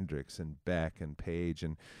players, Hendrix and Beck and Page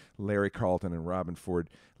and Larry Carlton and Robben Ford,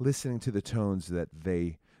 listening to the tones that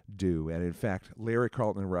they do. And in fact, Larry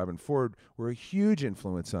Carlton and Robben Ford were a huge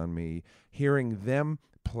influence on me, hearing them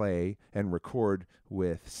play and record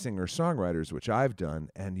with singer-songwriters, which I've done,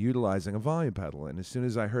 and utilizing a volume pedal. And as soon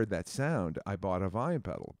as I heard that sound, I bought a volume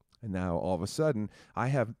pedal. And now all of a sudden, I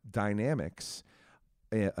have dynamics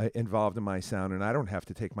involved in my sound, and I don't have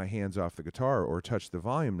to take my hands off the guitar or touch the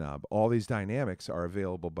volume knob. All these dynamics are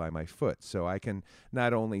available by my foot, so I can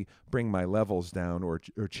not only bring my levels down or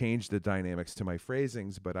change the dynamics to my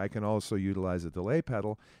phrasings, but I can also utilize a delay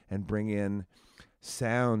pedal and bring in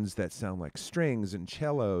sounds that sound like strings and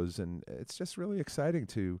cellos, and it's just really exciting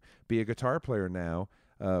to be a guitar player now.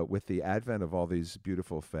 With the advent of all these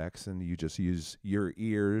beautiful effects, and you just use your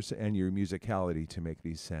ears and your musicality to make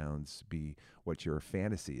these sounds be what your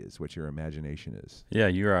fantasy is, what your imagination is. Yeah,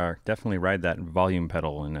 you are definitely ride that volume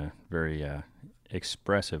pedal in a very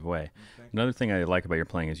expressive way. Another thing I like about your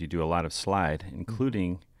playing is you do a lot of slide,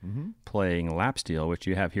 including playing lap steel, which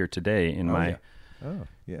you have here today in my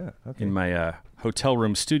in my hotel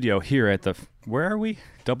room studio here at the where are we?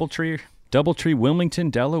 Doubletree,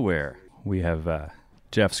 Wilmington, Delaware. We have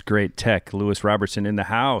Jeff's great tech, Lewis Robertson, in the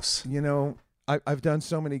house. You know, I've done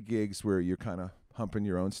so many gigs where you're kind of humping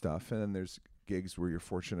your own stuff, and then there's gigs where you're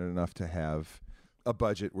fortunate enough to have a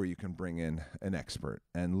budget where you can bring in an expert.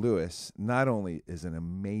 And Lewis not only is an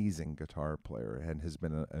amazing guitar player and has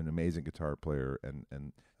been an amazing guitar player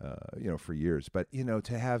and for years, but,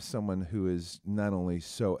 to have someone who is not only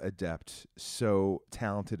so adept, so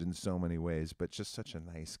talented in so many ways, but just such a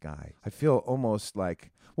nice guy. I feel almost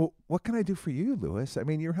like, well, what can I do for you, Lewis? I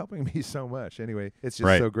mean, you're helping me so much. Anyway, it's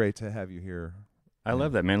just so great to have you here. I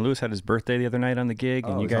love that, man. Lewis had his birthday the other night on the gig,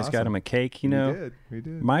 and you guys got him a cake, We did.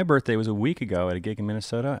 My birthday was a week ago at a gig in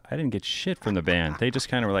Minnesota. I didn't get shit from the band. They just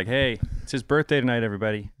kind of were like, hey, it's his birthday tonight,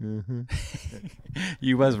 everybody.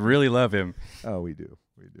 You must really love him. Oh, we do.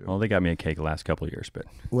 Well, they got me a cake the last couple of years, but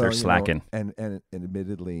they're slacking. And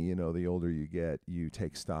admittedly, the older you get, you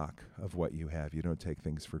take stock of what you have. You don't take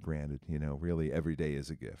things for granted. Really every day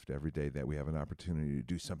is a gift. Every day that we have an opportunity to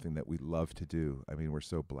do something that we love to do. I mean, we're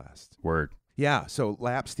so blessed. Word. Yeah, so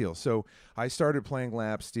lap steel. So I started playing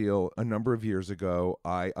lap steel a number of years ago.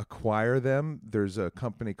 I acquire them. There's a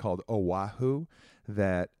company called Oahu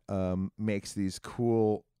that makes these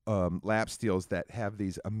cool lap steels that have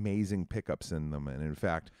these amazing pickups in them. And in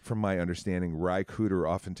fact, from my understanding, Ry Cooder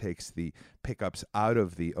often takes the pickups out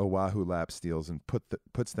of the Oahu lap steels and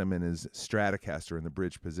puts them in his Stratocaster in the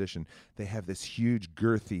bridge position. They have this huge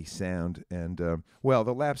girthy sound. And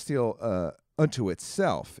the lap steel unto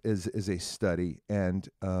itself is a study. And,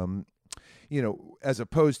 as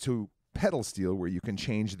opposed to pedal steel, where you can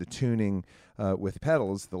change the tuning with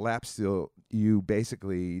pedals, the lap steel, you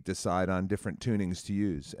basically decide on different tunings to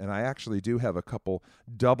use. And I actually do have a couple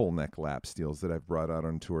double neck lap steels that I've brought out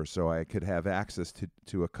on tour, so I could have access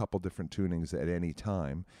to a couple different tunings at any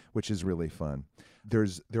time, which is really fun.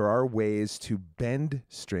 There are ways to bend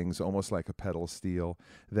strings almost like a pedal steel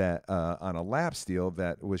that on a lap steel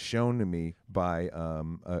that was shown to me by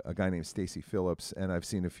a guy named Stacy Phillips, and I've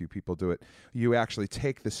seen a few people do it. You actually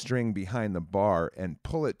take the string behind the bar and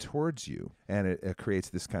pull it towards you, and it creates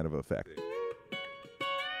this kind of effect.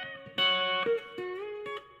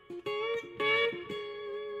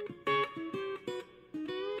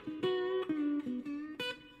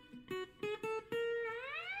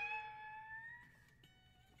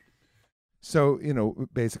 So,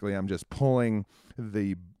 basically I'm just pulling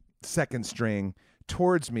the second string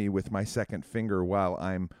towards me with my second finger while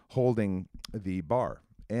I'm holding the bar.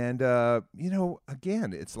 And,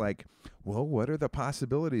 again, it's like, well, what are the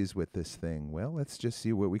possibilities with this thing? Well, let's just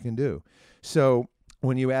see what we can do. So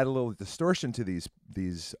when you add a little distortion to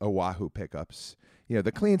these Oahu pickups,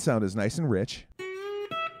 the clean sound is nice and rich.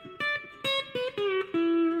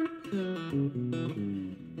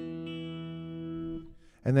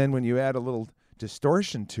 And then when you add a little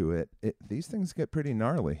distortion to it, these things get pretty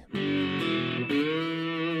gnarly.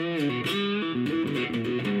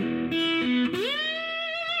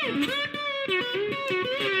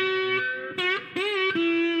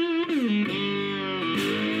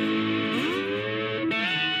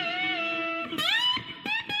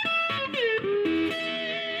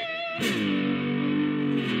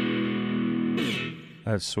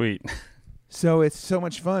 That's sweet. So it's so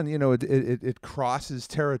much fun, it crosses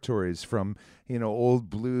territories from, old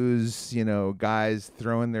blues, guys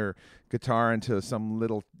throwing their guitar into some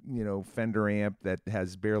little Fender amp that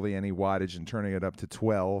has barely any wattage and turning it up to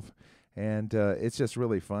 12. And it's just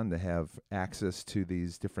really fun to have access to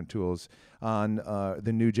these different tools. On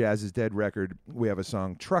the new Jazz is Dead record, we have a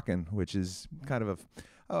song, Truckin', which is kind of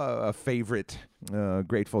a favorite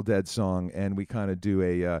Grateful Dead song, and we kind of do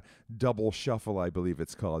a double shuffle, I believe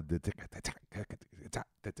it's called.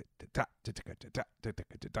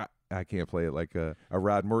 I can't play it like a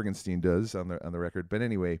Rod Morgenstein does on the record. But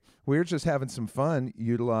anyway, we're just having some fun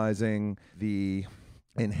utilizing the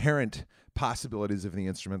inherent possibilities of the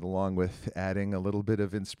instrument, along with adding a little bit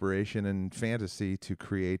of inspiration and fantasy to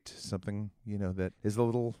create something, that is a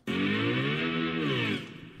little...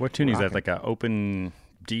 What tune is that? Like an open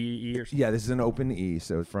D, E, or something? Yeah, this is an open E,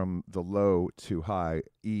 so from the low to high,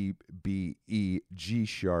 E, B, E, G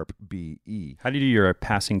sharp, B, E. How do you do your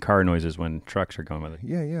passing car noises when trucks are going with it?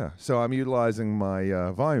 Yeah. So I'm utilizing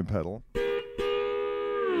my volume pedal.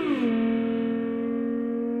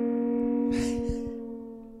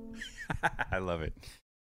 I love it.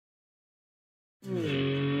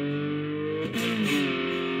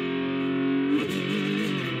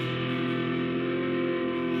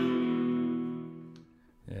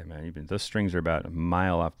 Yeah, man, those strings are about a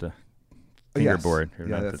mile off the fingerboard.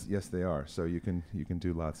 Yes, they are. So you can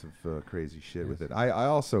do lots of crazy shit with it. I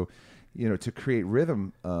also, to create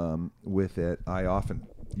rhythm with it, I often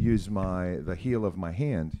use the heel of my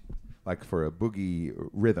hand, like for a boogie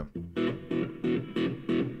rhythm.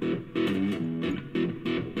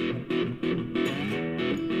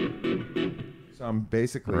 So I'm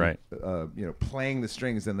basically, playing the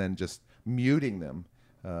strings and then just muting them,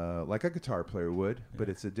 like a guitar player would. But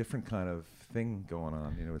it's a different kind of thing going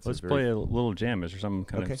on. Let's play a little jam. Is there some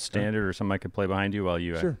kind of standard or something I could play behind you while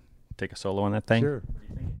you take a solo on that thing? Sure.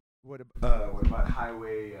 What about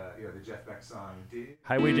Highway? The Jeff Beck song,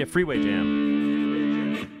 Freeway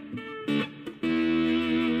Jam.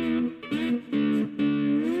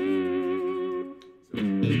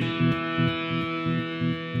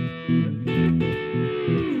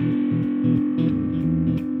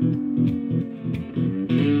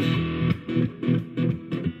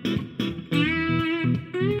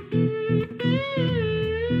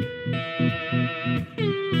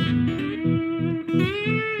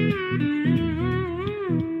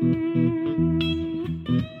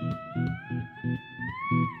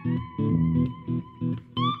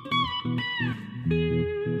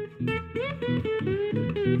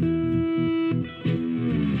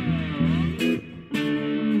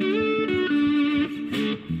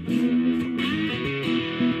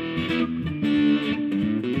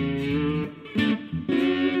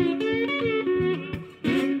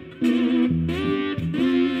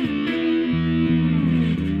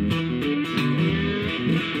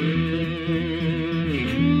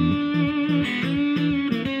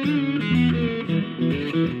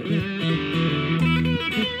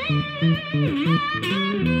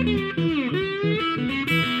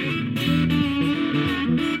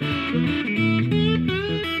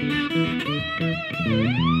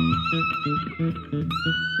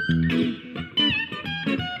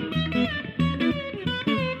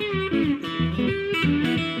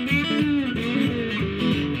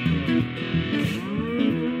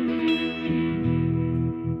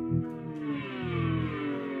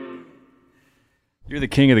 You're the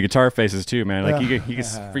king of the guitar faces too, man. Like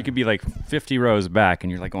you could be like 50 rows back,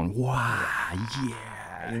 and you're like going, "Wow, yeah!"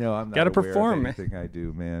 I'm not gotta aware perform, of anything I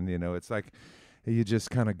do, man. It's like you just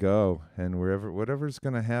kind of go, and whatever's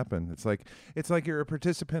gonna happen. It's like you're a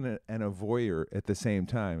participant and a voyeur at the same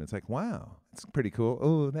time. It's like, wow, it's pretty cool.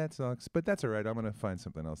 Oh, that sucks, but that's all right. I'm gonna find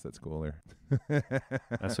something else that's cooler.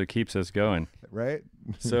 That's what keeps us going, right?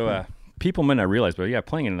 So people might not realize, but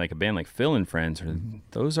playing in like a band like Phil and Friends,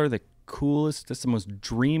 those are the coolest. That's the most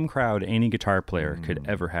dream crowd any guitar player could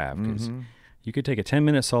ever have, because you could take a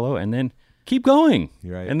 10-minute solo and then keep going,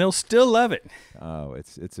 right, and they'll still love it. Oh,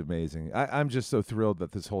 it's amazing. I'm just so thrilled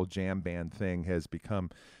that this whole jam band thing has become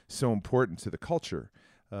so important to the culture.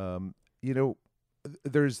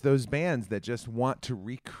 There's those bands that just want to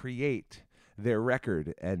recreate their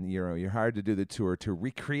record, and you're hired to do the tour to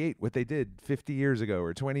recreate what they did 50 years ago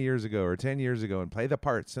or 20 years ago or 10 years ago and play the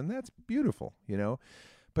parts, and that's beautiful,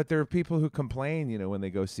 But there are people who complain, when they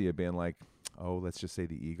go see a band like, let's just say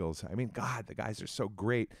the Eagles. I mean, God, the guys are so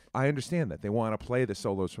great. I understand that. They want to play the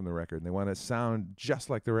solos from the record, and they want to sound just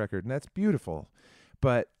like the record, and that's beautiful.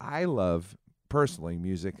 But I love, personally,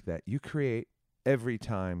 music that you create every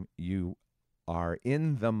time you are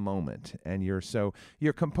in the moment, and you're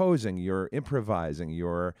composing, you're improvising,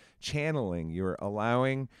 you're channeling, you're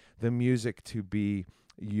allowing the music to be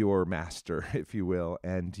your master, if you will,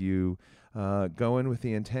 and you go in with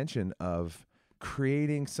the intention of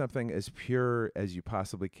creating something as pure as you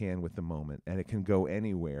possibly can with the moment, and it can go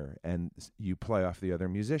anywhere, and you play off the other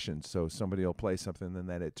musicians. So somebody will play something and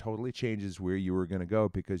then it totally changes where you were going to go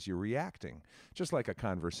because you're reacting, just like a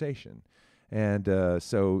conversation. And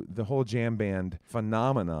so the whole jam band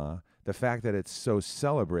phenomena, the fact that it's so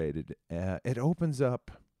celebrated, it opens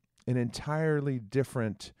up an entirely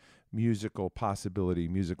different musical possibility,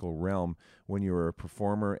 musical realm when you're a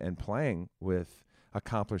performer and playing with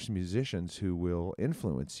accomplished musicians who will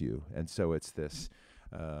influence you. And so it's this,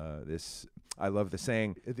 I love the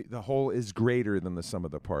saying, the whole is greater than the sum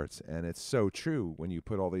of the parts. And it's so true when you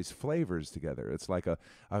put all these flavors together. It's like a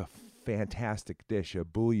fantastic dish, a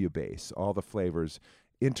bouillabaisse. All the flavors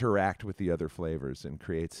interact with the other flavors and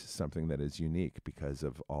creates something that is unique because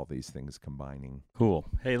of all these things combining. Cool.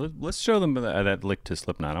 Hey, let's show them that lick to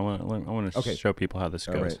Slipknot. I want to show people how this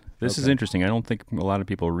goes. Right. This is interesting. I don't think a lot of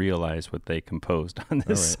people realize what they composed on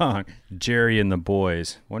this song. Jerry and the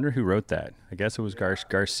Boys. Wonder who wrote that. I guess it was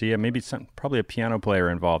Garcia. Maybe probably a piano player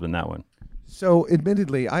involved in that one. So,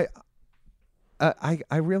 admittedly, I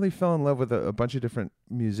really fell in love with a bunch of different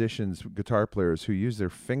musicians, guitar players who use their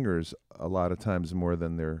fingers a lot of times more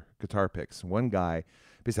than their guitar picks. One guy,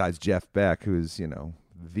 besides Jeff Beck, who's,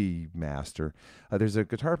 the master, there's a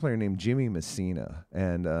guitar player named Jimmy Messina.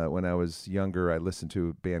 And when I was younger, I listened to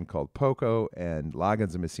a band called Poco and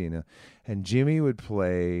Loggins and Messina. And Jimmy would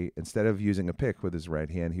play, instead of using a pick with his right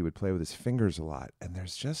hand, he would play with his fingers a lot. And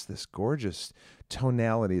there's just this gorgeous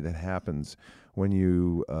tonality that happens when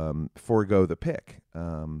you forego the pick.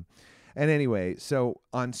 And anyway, so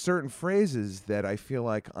on certain phrases that I feel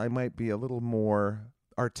like I might be a little more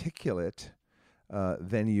articulate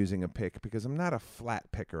than using a pick, because I'm not a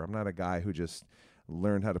flat picker. I'm not a guy who just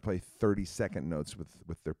learned how to play 30-second notes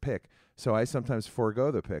with their pick. So I sometimes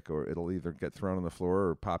forego the pick, or it'll either get thrown on the floor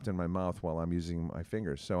or popped in my mouth while I'm using my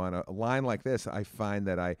fingers. So on a line like this, I find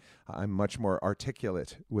that I'm much more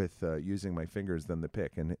articulate with using my fingers than the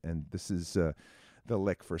pick. And this is the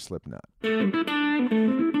lick for Slipknot.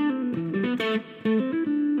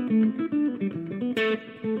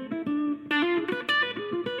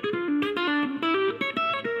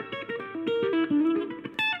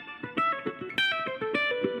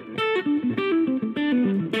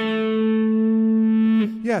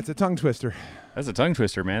 Yeah, it's a tongue twister. That's a tongue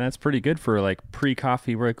twister, man. That's pretty good for like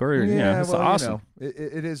pre-coffee recording. Yeah, that's awesome.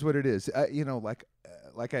 It is what it is. Like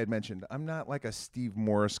I had mentioned, I'm not like a Steve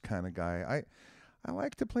Morris kind of guy. I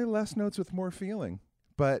like to play less notes with more feeling,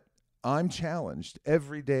 but I'm challenged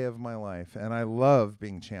every day of my life, and I love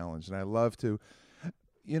being challenged, and I love to,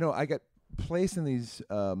 I get placed in these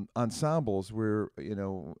ensembles where,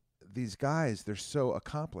 these guys, they're so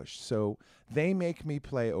accomplished. So they make me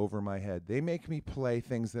play over my head. They make me play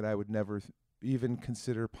things that I would never even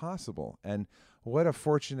consider possible. And what a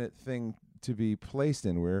fortunate thing to be placed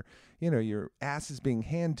in, where, your ass is being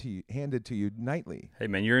handed to you nightly. Hey,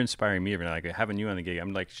 man, you're inspiring me every night. Like, having you on the gig,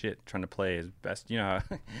 I'm like, shit, trying to play as best,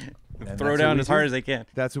 throw down as hard as I can.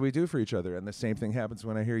 That's what we do for each other. And the same thing happens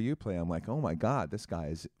when I hear you play. I'm like, oh my God, this guy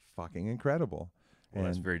is fucking incredible. Well,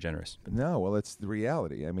 that's very generous. No, well, it's the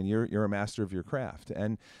reality. I mean, you're a master of your craft.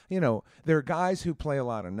 And, there are guys who play a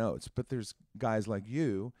lot of notes, but there's guys like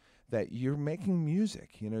you that you're making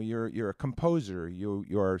music. You're a composer.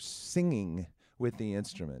 You're singing with the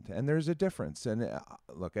instrument. And there's a difference. And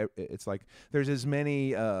look, it's like there's as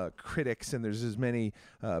many critics and there's as many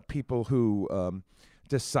people who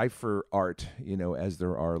decipher art, as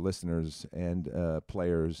there are listeners and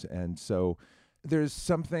players. And so there's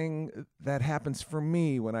something that happens for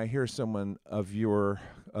me when I hear someone of your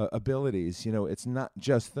abilities. It's not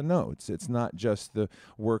just the notes. It's not just the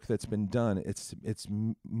work that's been done. It's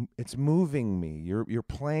moving me. You're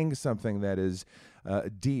playing something that is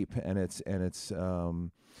deep, and it's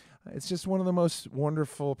just one of the most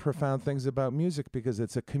wonderful, profound things about music, because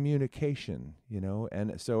it's a communication.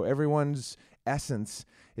 And so everyone's essence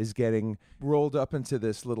is getting rolled up into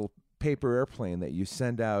this little paper airplane that you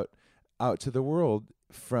send out to the world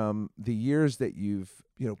from the years that you've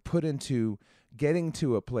put into getting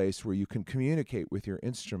to a place where you can communicate with your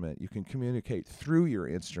instrument. You can communicate through your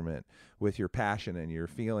instrument with your passion and your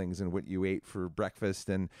feelings and what you ate for breakfast,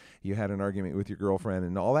 and you had an argument with your girlfriend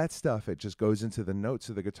and all that stuff. It just goes into the notes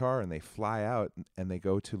of the guitar, and they fly out and they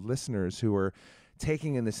go to listeners who are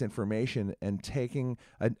taking in this information and taking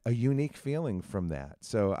a unique feeling from that.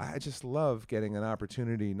 So I just love getting an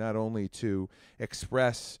opportunity not only to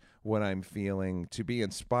express what I'm feeling, to be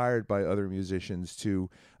inspired by other musicians,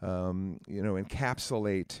 to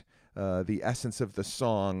encapsulate the essence of the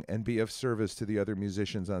song and be of service to the other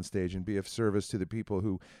musicians on stage and be of service to the people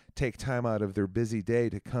who take time out of their busy day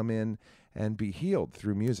to come in and be healed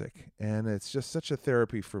through music. And it's just such a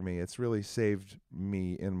therapy for me. It's really saved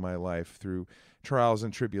me in my life through trials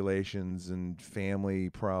and tribulations and family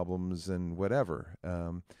problems and whatever.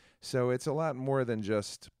 So it's a lot more than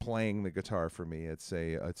just playing the guitar for me. It's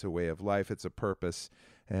a way of life. It's a purpose.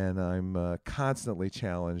 And I'm constantly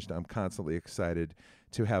challenged. I'm constantly excited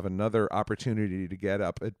to have another opportunity to get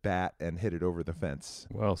up at bat and hit it over the fence.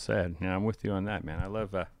 Well said. Yeah, I'm with you on that, man. I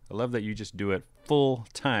love that you just do it full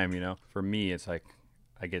time. For me, it's like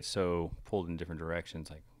I get so pulled in different directions,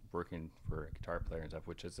 like working for a guitar player and stuff,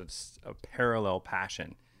 which is a parallel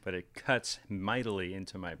passion, but it cuts mightily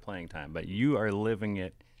into my playing time. But you are living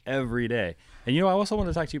it every day. And I also want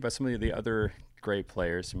to talk to you about some of the other great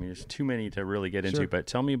players. I mean, there's too many to really get into, but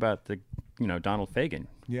tell me about the Donald Fagen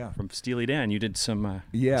from Steely Dan. You did some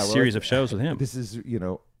series of shows with him. This is,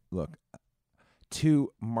 look,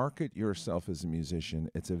 to market yourself as a musician,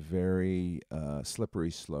 it's a very slippery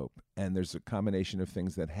slope. And there's a combination of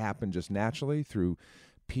things that happen just naturally through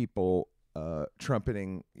people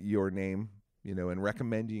trumpeting your name, and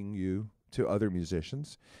recommending you to other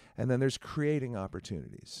musicians. And then there's creating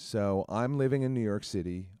opportunities. So I'm living in New York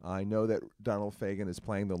City. I know that Donald Fagen is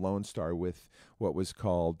playing the Lone Star with what was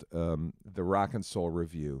called the Rock and Soul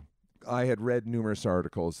Review. I had read numerous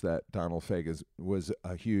articles that Donald Fagen was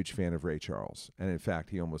a huge fan of Ray Charles. And in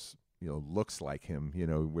fact, he almost looks like him,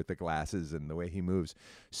 with the glasses and the way he moves.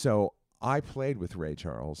 So I played with Ray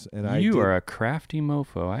Charles, and you are a crafty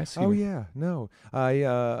mofo. I see. Oh yeah, no,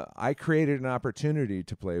 I created an opportunity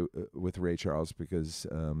to play with Ray Charles because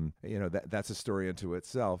that's a story unto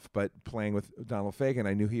itself. But playing with Donald Fagen,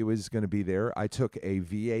 I knew he was going to be there. I took a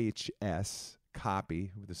VHS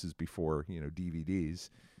copy. This is before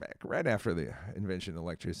DVDs, right after the invention of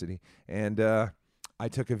electricity, and I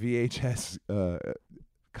took a VHS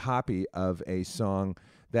copy of a song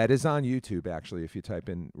that is on YouTube, actually. If you type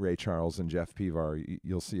in Ray Charles and Jeff Pevar,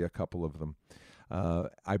 you'll see a couple of them.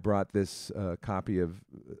 I brought this copy of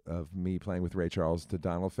me playing with Ray Charles to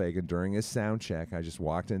Donald Fagen during his sound check. I just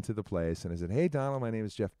walked into the place and I said, "Hey, Donald, my name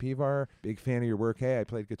is Jeff Pevar. Big fan of your work. Hey, I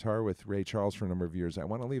played guitar with Ray Charles for a number of years. I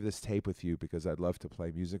want to leave this tape with you because I'd love to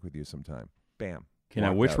play music with you sometime." Bam. Okay,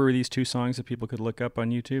 now, which were these two songs that people could look up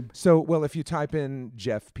on YouTube? So, well, if you type in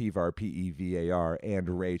Jeff Pevar, Pevar,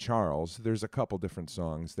 and Ray Charles, there's a couple different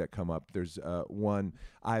songs that come up. There's one,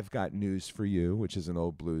 I've Got News for You, which is an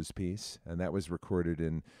old blues piece, and that was recorded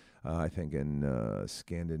in, I think, in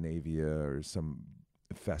Scandinavia or some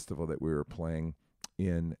festival that we were playing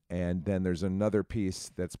in. And then there's another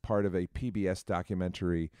piece that's part of a PBS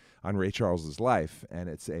documentary on Ray Charles's life, and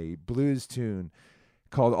it's a blues tune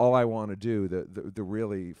called All I Want to Do. The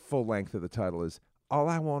really full length of the title is All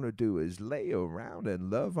I Want to Do Is Lay Around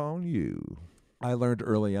and Love on You. I learned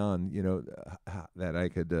early on, that I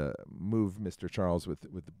could move Mr. Charles with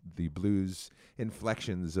the blues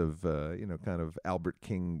inflections of, kind of Albert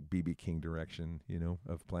King, B.B. King direction,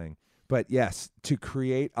 of playing. But yes, to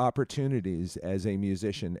create opportunities as a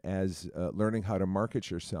musician, as learning how to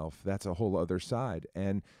market yourself, that's a whole other side.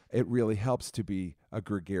 And it really helps to be a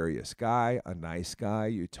gregarious guy, a nice guy.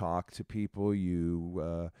 You talk to people.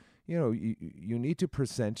 You need to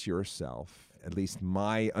present yourself. At least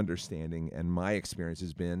my understanding and my experience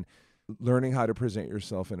has been learning how to present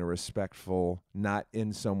yourself in a respectful, not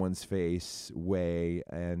in someone's face way.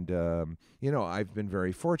 And, I've been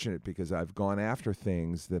very fortunate because I've gone after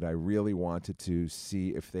things that I really wanted to see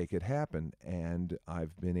if they could happen. And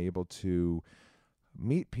I've been able to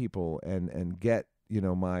meet people and get,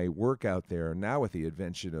 my work out there now with the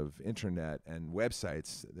invention of internet and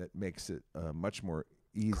websites that makes it much more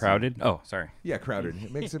easy. Crowded? Oh, sorry. Yeah, crowded.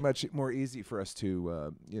 It makes it much more easy for us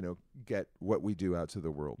to, get what we do out to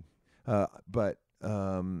the world. I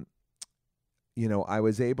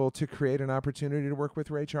was able to create an opportunity to work with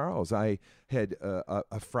Ray Charles. I had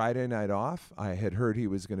a Friday night off. I had heard he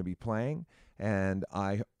was going to be playing, and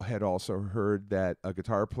I had also heard that a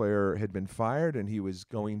guitar player had been fired, and he was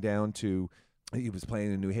going down to, he was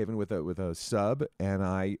playing in New Haven with a sub, and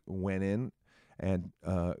I went in and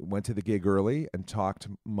went to the gig early and talked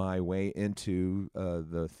my way into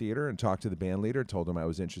the theater and talked to the band leader, told him I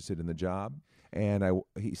was interested in the job. And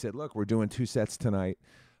he said, "Look, we're doing 2 sets tonight.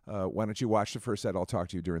 Why don't you watch the first set? I'll talk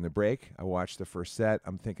to you during the break." I watched the first set.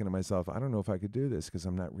 I'm thinking to myself, I don't know if I could do this because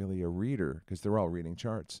I'm not really a reader, because they're all reading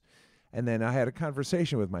charts. And then I had a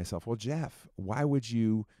conversation with myself. Well, Jeff, why would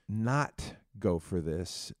you not go for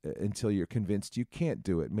this until you're convinced you can't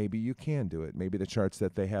do it. Maybe you can do it. Maybe the charts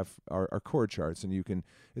that they have are chord charts, and you can.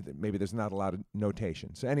 Maybe there's not a lot of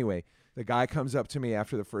notation. So anyway, the guy comes up to me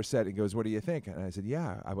after the first set and goes, "What do you think?" And I said,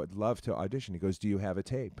 "Yeah, I would love to audition." He goes, "Do you have a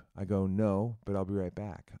tape?" I go, "No, but I'll be right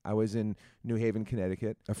back." I was in New Haven,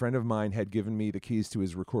 Connecticut. A friend of mine had given me the keys to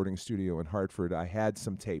his recording studio in Hartford. I had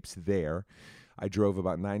some tapes there. I drove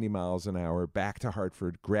about 90 miles an hour back to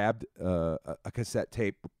Hartford, grabbed a cassette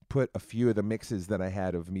tape, put a few of the mixes that I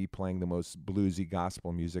had of me playing the most bluesy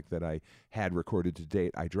gospel music that I had recorded to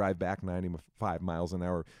date. I drive back 95 miles an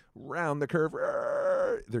hour, round the curve.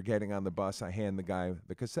 They're getting on the bus. I hand the guy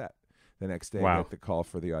the cassette. The next day, I get the call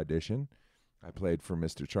for the audition. I played for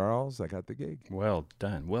Mr. Charles. I got the gig. Well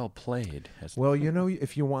done. Well played. Well,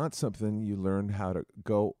 if you want something, you learn how to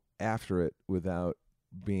go after it without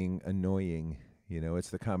being annoying. It's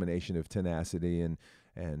the combination of tenacity and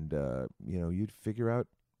you'd figure out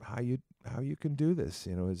how you can do this.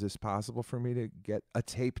 Is this possible for me to get a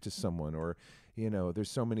tape to someone? Or,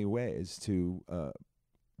 there's so many ways to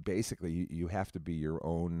basically you have to be your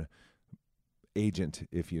own agent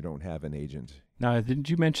if you don't have an agent. Now, didn't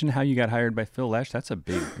you mention how you got hired by Phil Lesh? That's a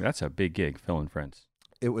big gig, Phil and Friends.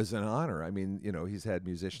 It was an honor. I mean, he's had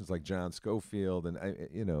musicians like John Scofield, and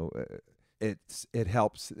it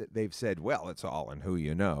helps. They've said, well, it's all in who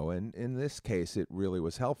you know. And in this case, it really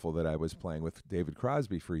was helpful that I was playing with David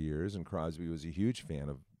Crosby for years, and Crosby was a huge fan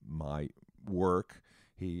of my work.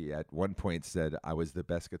 He at one point said I was the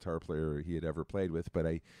best guitar player he had ever played with, but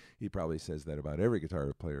he probably says that about every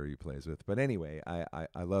guitar player he plays with. But anyway,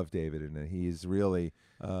 I love David, and he's really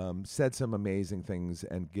said some amazing things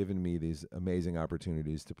and given me these amazing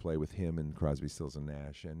opportunities to play with him and Crosby, Stills, and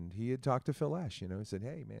Nash. And he had talked to Phil Lesh, he said,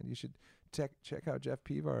 "Hey, man, you should check out Jeff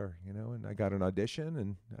Pevar," and I got an audition,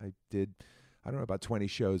 and I did, I don't know, about 20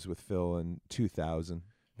 shows with Phil in 2000.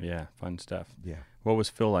 Yeah, fun stuff. Yeah. What was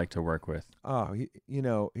Phil like to work with? Oh,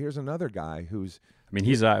 here's another guy who's... I mean,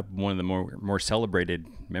 he's one of the more celebrated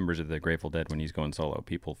members of the Grateful Dead when he's going solo.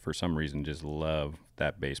 People, for some reason, just love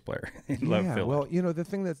that bass player. Love Phil. Well, the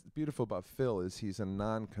thing that's beautiful about Phil is he's a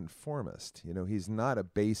nonconformist. He's not a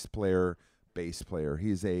bass player.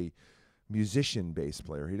 He's a musician bass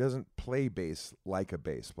player. He doesn't play bass like a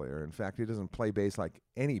bass player. In fact, he doesn't play bass like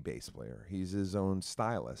any bass player. He's his own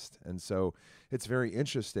stylist. And so it's very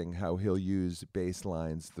interesting how he'll use bass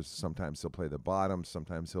lines. Sometimes he'll play the bottom,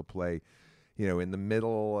 sometimes he'll play, in the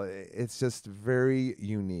middle. It's just very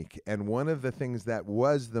unique. And one of the things that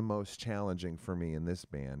was the most challenging for me in this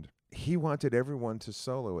band, he wanted everyone to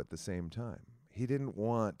solo at the same time. He didn't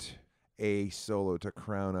want a solo to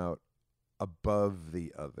crown out above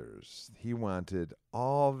the others. He wanted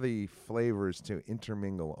all the flavors to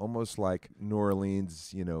intermingle, almost like New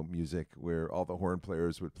Orleans, music, where all the horn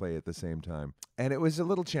players would play at the same time. And it was a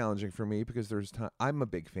little challenging for me because I'm a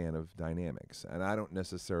big fan of dynamics, and I don't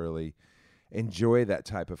necessarily enjoy that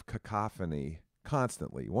type of cacophony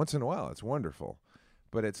constantly. Once in a while, it's wonderful.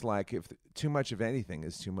 But it's like if too much of anything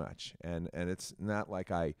is too much. And it's not like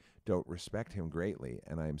I don't respect him greatly,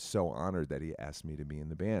 and I'm so honored that he asked me to be in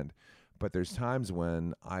the band. But there's times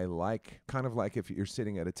when I kind of like if you're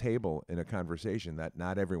sitting at a table in a conversation that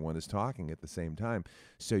not everyone is talking at the same time,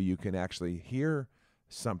 so you can actually hear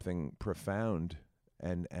something profound.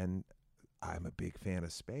 And I'm a big fan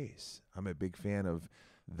of space. I'm a big fan of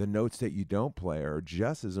the notes that you don't play are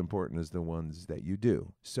just as important as the ones that you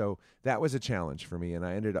do. So that was a challenge for me, and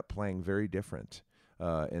I ended up playing very different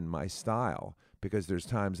in my style, because there's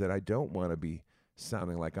times that I don't want to be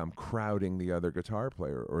sounding like I'm crowding the other guitar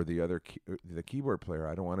player or the keyboard player.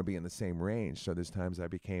 I don't want to be in the same range. So there's times I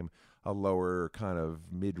became a lower kind of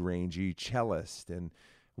mid-rangey cellist and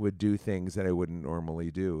would do things that I wouldn't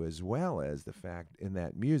normally do, as well as the fact in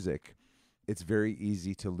that music, it's very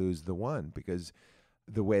easy to lose the one because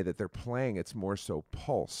the way that they're playing, it's more so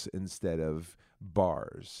pulse instead of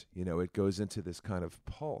bars. It goes into this kind of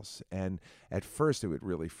pulse. And at first it would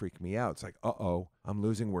really freak me out. It's like, I'm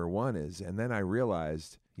losing where one is. And then I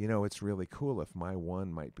realized, it's really cool if my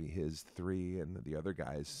one might be his 3 and the other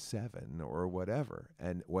guy's 7 or whatever.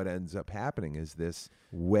 And what ends up happening is this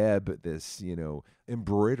web, this,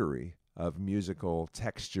 embroidery of musical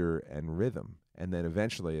texture and rhythm. And then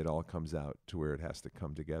eventually it all comes out to where it has to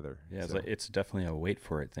come together. Yeah, it's definitely a wait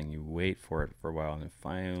for it thing. You wait for it for a while, and then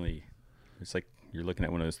finally, it's like you're looking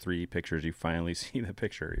at one of those 3 pictures. You finally see the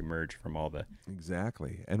picture emerge from all the...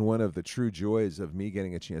 Exactly. And one of the true joys of me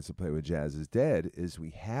getting a chance to play with Jazz is Dead is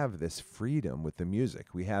we have this freedom with the music.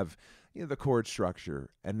 We have the chord structure,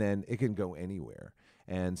 and then it can go anywhere.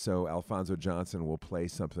 And so Alphonso Johnson will play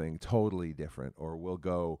something totally different, or we'll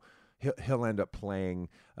go... he'll end up playing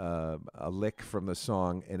a lick from the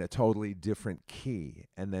song in a totally different key,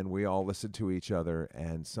 and then we all listen to each other,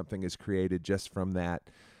 and something is created just from that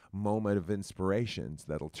moment of inspirations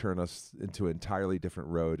that'll turn us into an entirely different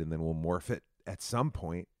road, and then we'll morph it at some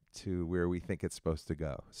point to where we think it's supposed to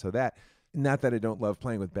go. So that, not that I don't love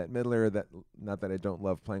playing with Bette Midler, not that I don't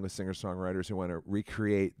love playing with singer-songwriters who want to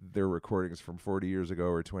recreate their recordings from 40 years ago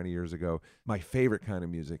or 20 years ago. My favorite kind of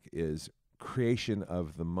music is creation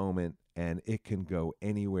of the moment, and it can go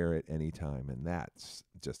anywhere at any time, and that's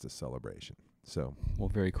just a celebration. So, well,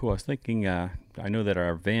 very cool. I was thinking, I know that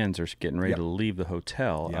our vans are getting ready to leave the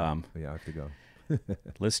hotel. Yeah, I have to go.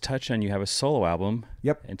 Let's touch on, you have a solo album.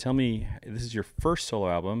 Yep. And tell me, this is your first solo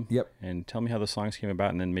album. Yep. And tell me how the songs came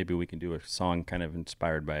about, and then maybe we can do a song kind of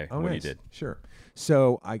inspired by what you did. Sure.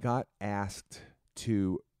 So I got asked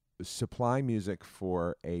to supply music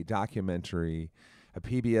for a documentary, a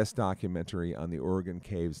PBS documentary on the Oregon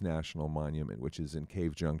Caves National Monument, which is in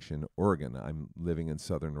Cave Junction, Oregon. I'm living in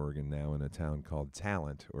Southern Oregon now in a town called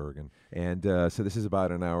Talent, Oregon. And so this is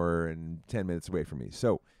about an hour and 10 minutes away from me.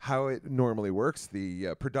 So how it normally works,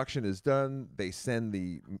 the production is done. They send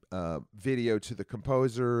the video to the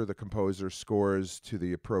composer scores to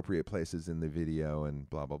the appropriate places in the video, and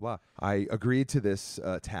blah, blah, blah. I agreed to this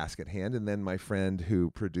task at hand, and then my friend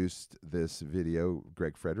who produced this video,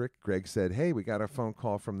 Greg Frederick, Greg said, hey, we got a phone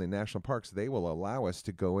call from the national parks. They will allow us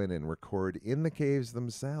to go in and record in the caves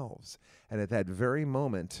themselves. And at that very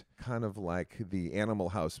moment, kind of like the Animal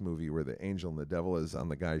House movie where the angel and the devil is on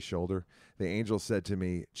the guy's shoulder, the angel said to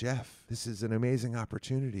me, Jeff, this is an amazing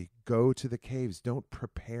opportunity. Go to the caves. Don't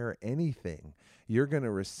prepare anything. You're going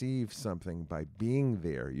to receive something by being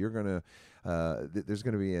there. You're going to, there's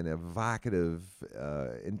going to be an evocative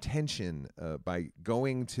intention by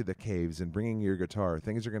going to the caves and bringing your guitar.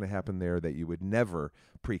 Things are going to happen there that you would never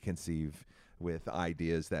preconceive with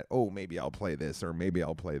ideas that, oh, maybe I'll play this or maybe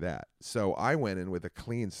I'll play that. So I went in with a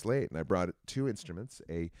clean slate, and I brought two instruments,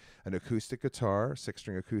 an acoustic guitar,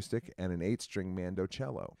 6-string acoustic, and an 8-string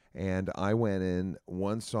mandocello. And I went in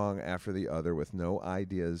one song after the other with no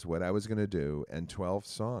ideas what I was going to do, and 12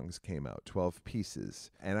 songs came out, 12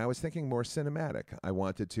 pieces. And I was thinking more cinematic. I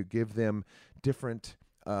wanted to give them different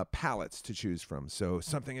palettes to choose from. So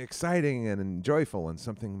something exciting and joyful, and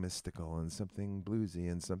something mystical, and something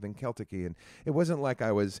bluesy, and something Celtic-y. And it wasn't like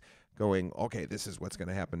I was going, okay, this is what's going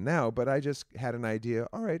to happen now, but I just had an idea.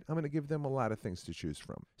 All right, I'm going to give them a lot of things to choose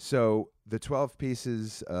from. So the 12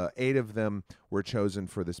 pieces, 8 of them were chosen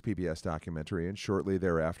for this PBS documentary, and shortly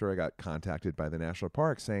thereafter I got contacted by the National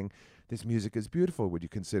Park saying, this music is beautiful. Would you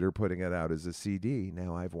consider putting it out as a CD?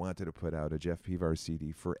 Now, I've wanted to put out a Jeff Pevar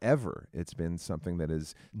CD forever. It's been something that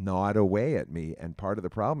has gnawed away at me, and part of the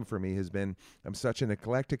problem for me has been I'm such an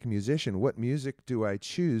eclectic musician. What music do I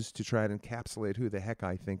choose to try to encapsulate who the heck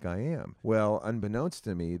I think I am? Well, unbeknownst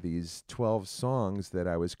to me, these 12 songs that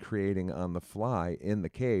I was creating on the fly in the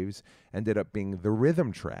caves ended up being the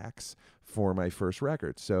rhythm tracks for my first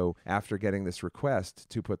record. So after getting this request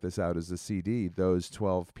to put this out as a CD, those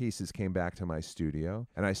 12 pieces came back to my studio,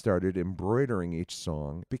 and I started embroidering each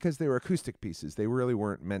song because they were acoustic pieces. They really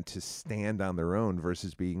weren't meant to stand on their own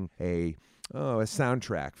versus being a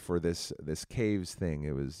soundtrack for this caves thing.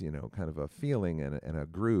 It was, kind of a feeling and a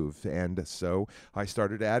groove. And so I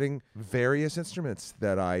started adding various instruments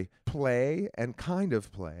that I play and kind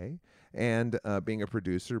of play. And being a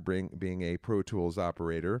producer, being a Pro Tools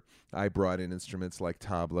operator, I brought in instruments like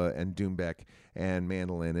tabla and doumbek and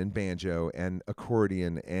mandolin and banjo and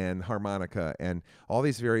accordion and harmonica and all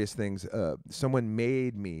these various things. Someone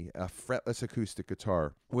made me a fretless acoustic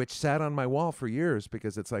guitar, which sat on my wall for years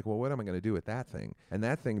because it's like, well, what am I going to do with that thing? And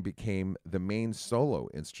that thing became the main solo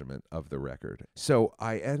instrument of the record. So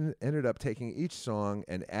I ended up taking each song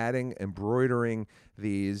and embroidering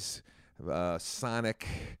these sonic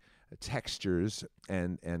textures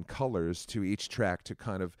and colors to each track to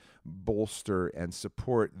kind of bolster and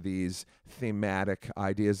support these thematic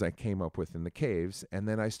ideas I came up with in the caves. And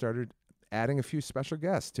then I started adding a few special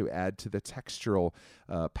guests to add to the textural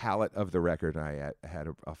palette of the record. I had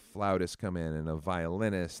a flautist come in, and a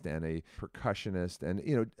violinist, and a percussionist, and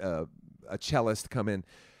a cellist come in.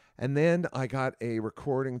 And then I got a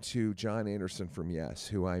recording to John Anderson from Yes,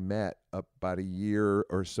 who I met about a year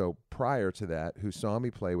or so prior to that, who saw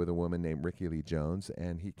me play with a woman named Ricky Lee Jones.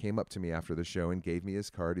 And he came up to me after the show and gave me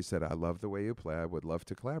his card. He said, I love the way you play. I would love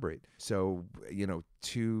to collaborate. So,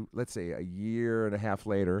 let's say a year and a half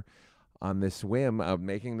later, on this whim of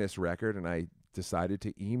making this record, and I decided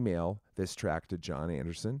to email this track to John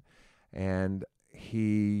Anderson. And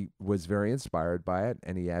he was very inspired by it,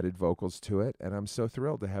 and he added vocals to it. And I'm so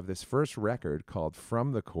thrilled to have this first record called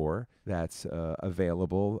From the Core that's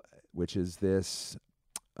available which is this.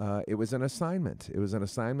 It was an assignment. It was an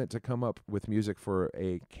assignment to come up with music for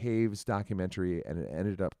a Caves documentary, and it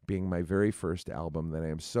ended up being my very first album that I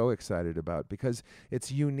am so excited about because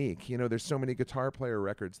it's unique. You know, there's so many guitar player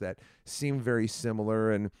records that seem very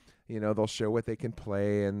similar, and you know, they'll show what they can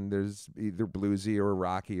play, and there's either bluesy or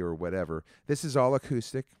rocky or whatever. This is all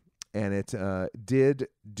acoustic, and it did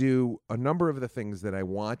do a number of the things that I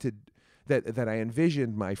wanted. That I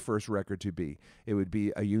envisioned my first record to be. It would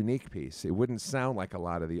be a unique piece. It wouldn't sound like a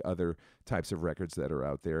lot of the other types of records that are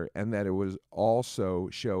out there, and that it would also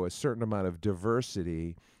show a certain amount of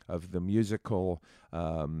diversity of the musical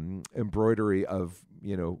embroidery of,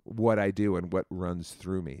 you know, what I do and what runs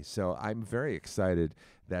through me. So I'm very excited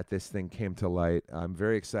that this thing came to light. I'm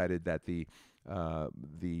very excited that the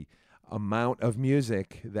amount of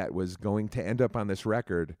music that was going to end up on this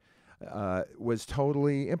record was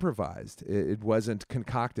totally improvised. It wasn't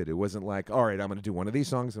concocted. It wasn't like, all right, I'm going to do one of these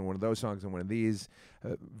songs and one of those songs and one of these,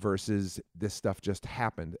 versus this stuff just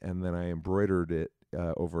happened, and then I embroidered it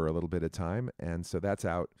over a little bit of time, and so that's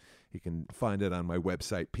out. You can find it on my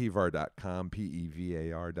website, pevar.com,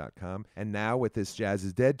 Pevar.com. And now with this Jazz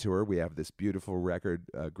is Dead tour, we have this beautiful record,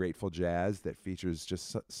 Grateful Jazz, that features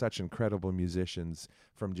just such incredible musicians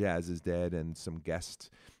from Jazz is Dead and some guest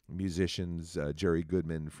musicians, Jerry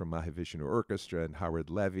Goodman from Mahavishnu Orchestra and Howard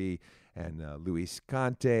Levy and Luis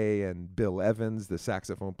Conte and Bill Evans, the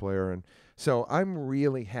saxophone player. And so I'm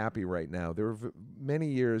really happy right now. There were many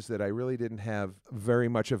years that I really didn't have very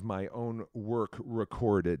much of my own work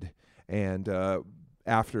recorded. And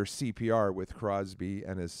after CPR with Crosby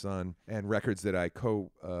and his son and records that I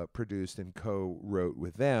co-produced and co-wrote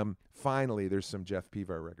with them, finally there's some Jeff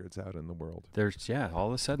Pevar records out in the world. There's, all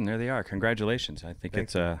of a sudden, there they are. Congratulations. I think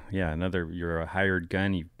Thanks. it's, you're a hired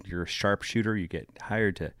gun. You're a sharpshooter. You get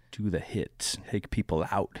hired to do the hits, take people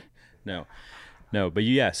out. No, but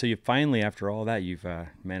so you finally, after all that, you've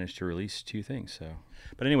managed to release 2 things, so...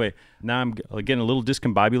 But anyway, now I'm getting a little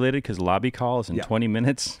discombobulated because lobby call is in 20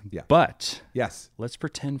 minutes. Yeah. But yes, let's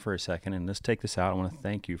pretend for a second, and let's take this out. I want to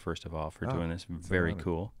thank you, first of all, for doing this. Very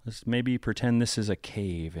cool. Let's maybe pretend this is a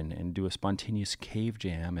cave and do a spontaneous cave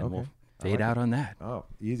jam, and we'll fade out on that. Oh,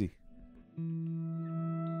 easy.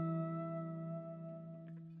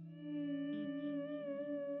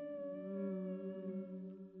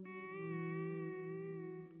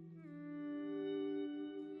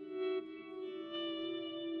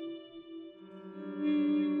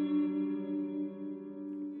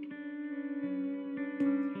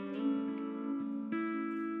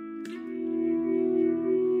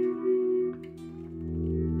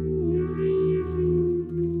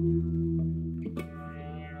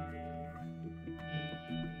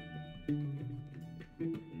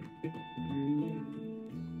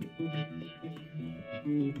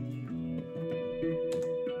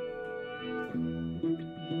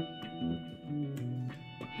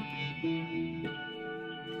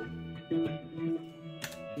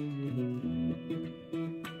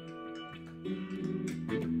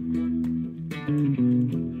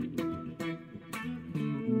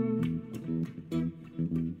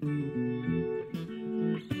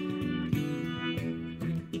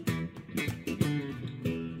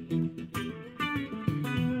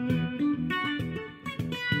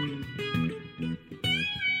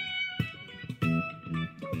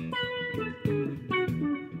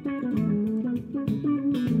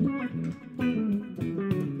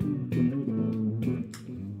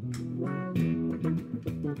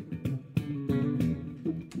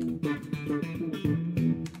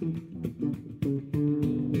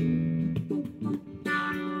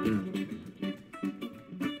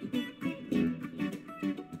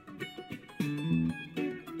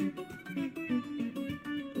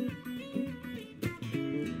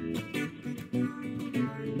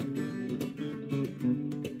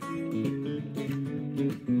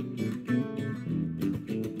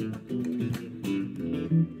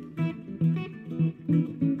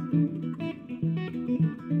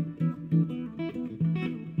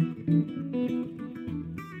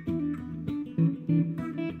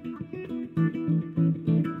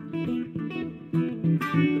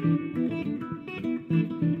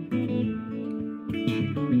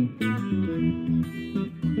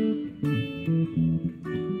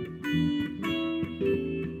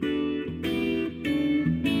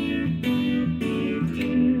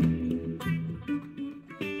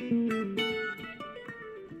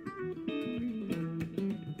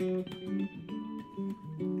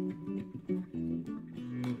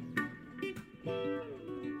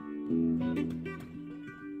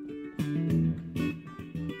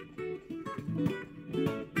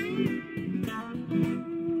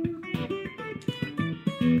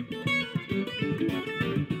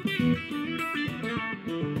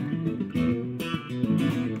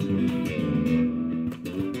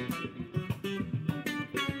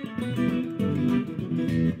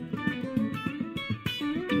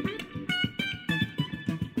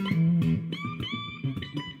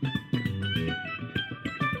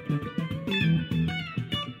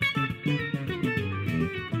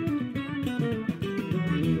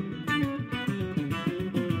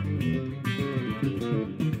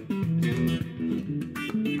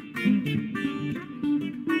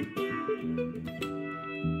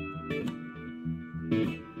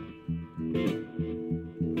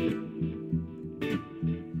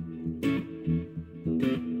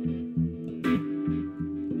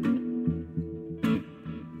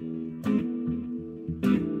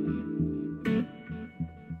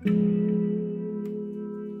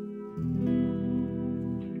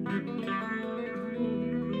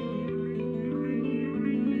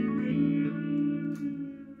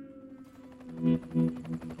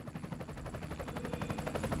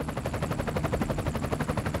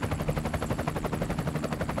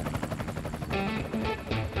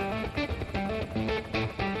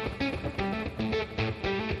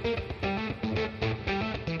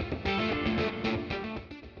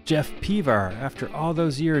 Jeff Pevar. After all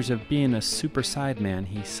those years of being a super sideman,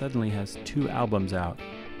 he suddenly has 2 albums out.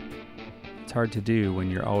 It's hard to do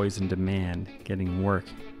when you're always in demand, getting work,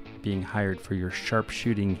 being hired for your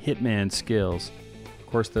sharpshooting hitman skills. Of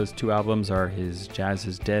course, those 2 albums are his Jazz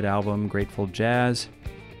is Dead album, Grateful Jazz,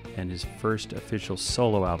 and his first official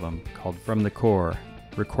solo album called From the Core,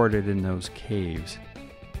 recorded in those caves.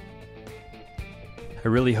 I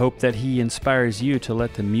really hope that he inspires you to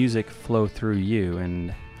let the music flow through you,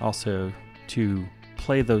 and also to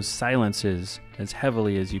play those silences as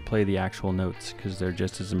heavily as you play the actual notes, because they're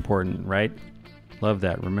just as important, right? Love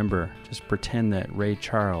that. Remember, just pretend that Ray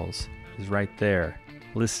Charles is right there,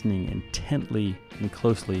 listening intently and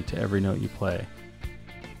closely to every note you play.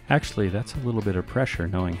 Actually, that's a little bit of pressure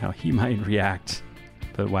knowing how he might react.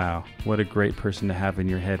 But wow, what a great person to have in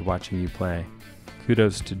your head watching you play.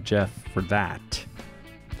 Kudos to Jeff for that.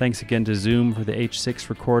 Thanks again to Zoom for the H6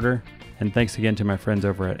 recorder, and thanks again to my friends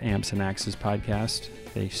over at Amps and Axes podcast.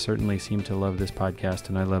 They certainly seem to love this podcast,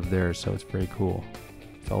 and I love theirs, so it's very cool.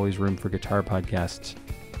 There's always room for guitar podcasts.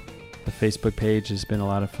 The Facebook page has been a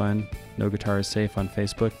lot of fun. No Guitar is Safe on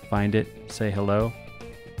Facebook. Find it, say hello.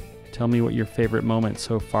 Tell me what your favorite moment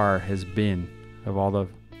so far has been of all the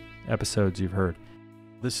episodes you've heard.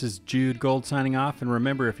 This is Jude Gold signing off, and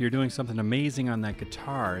remember, if you're doing something amazing on that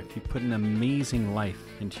guitar, if you put an amazing life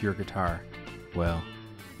into your guitar, well,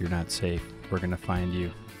 you're not safe. We're going to find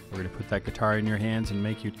you. We're going to put that guitar in your hands and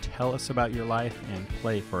make you tell us about your life and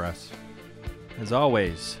play for us. As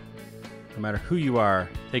always, no matter who you are,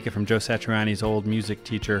 take it from Joe Satriani's old music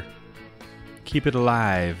teacher, keep it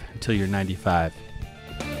alive until you're 95.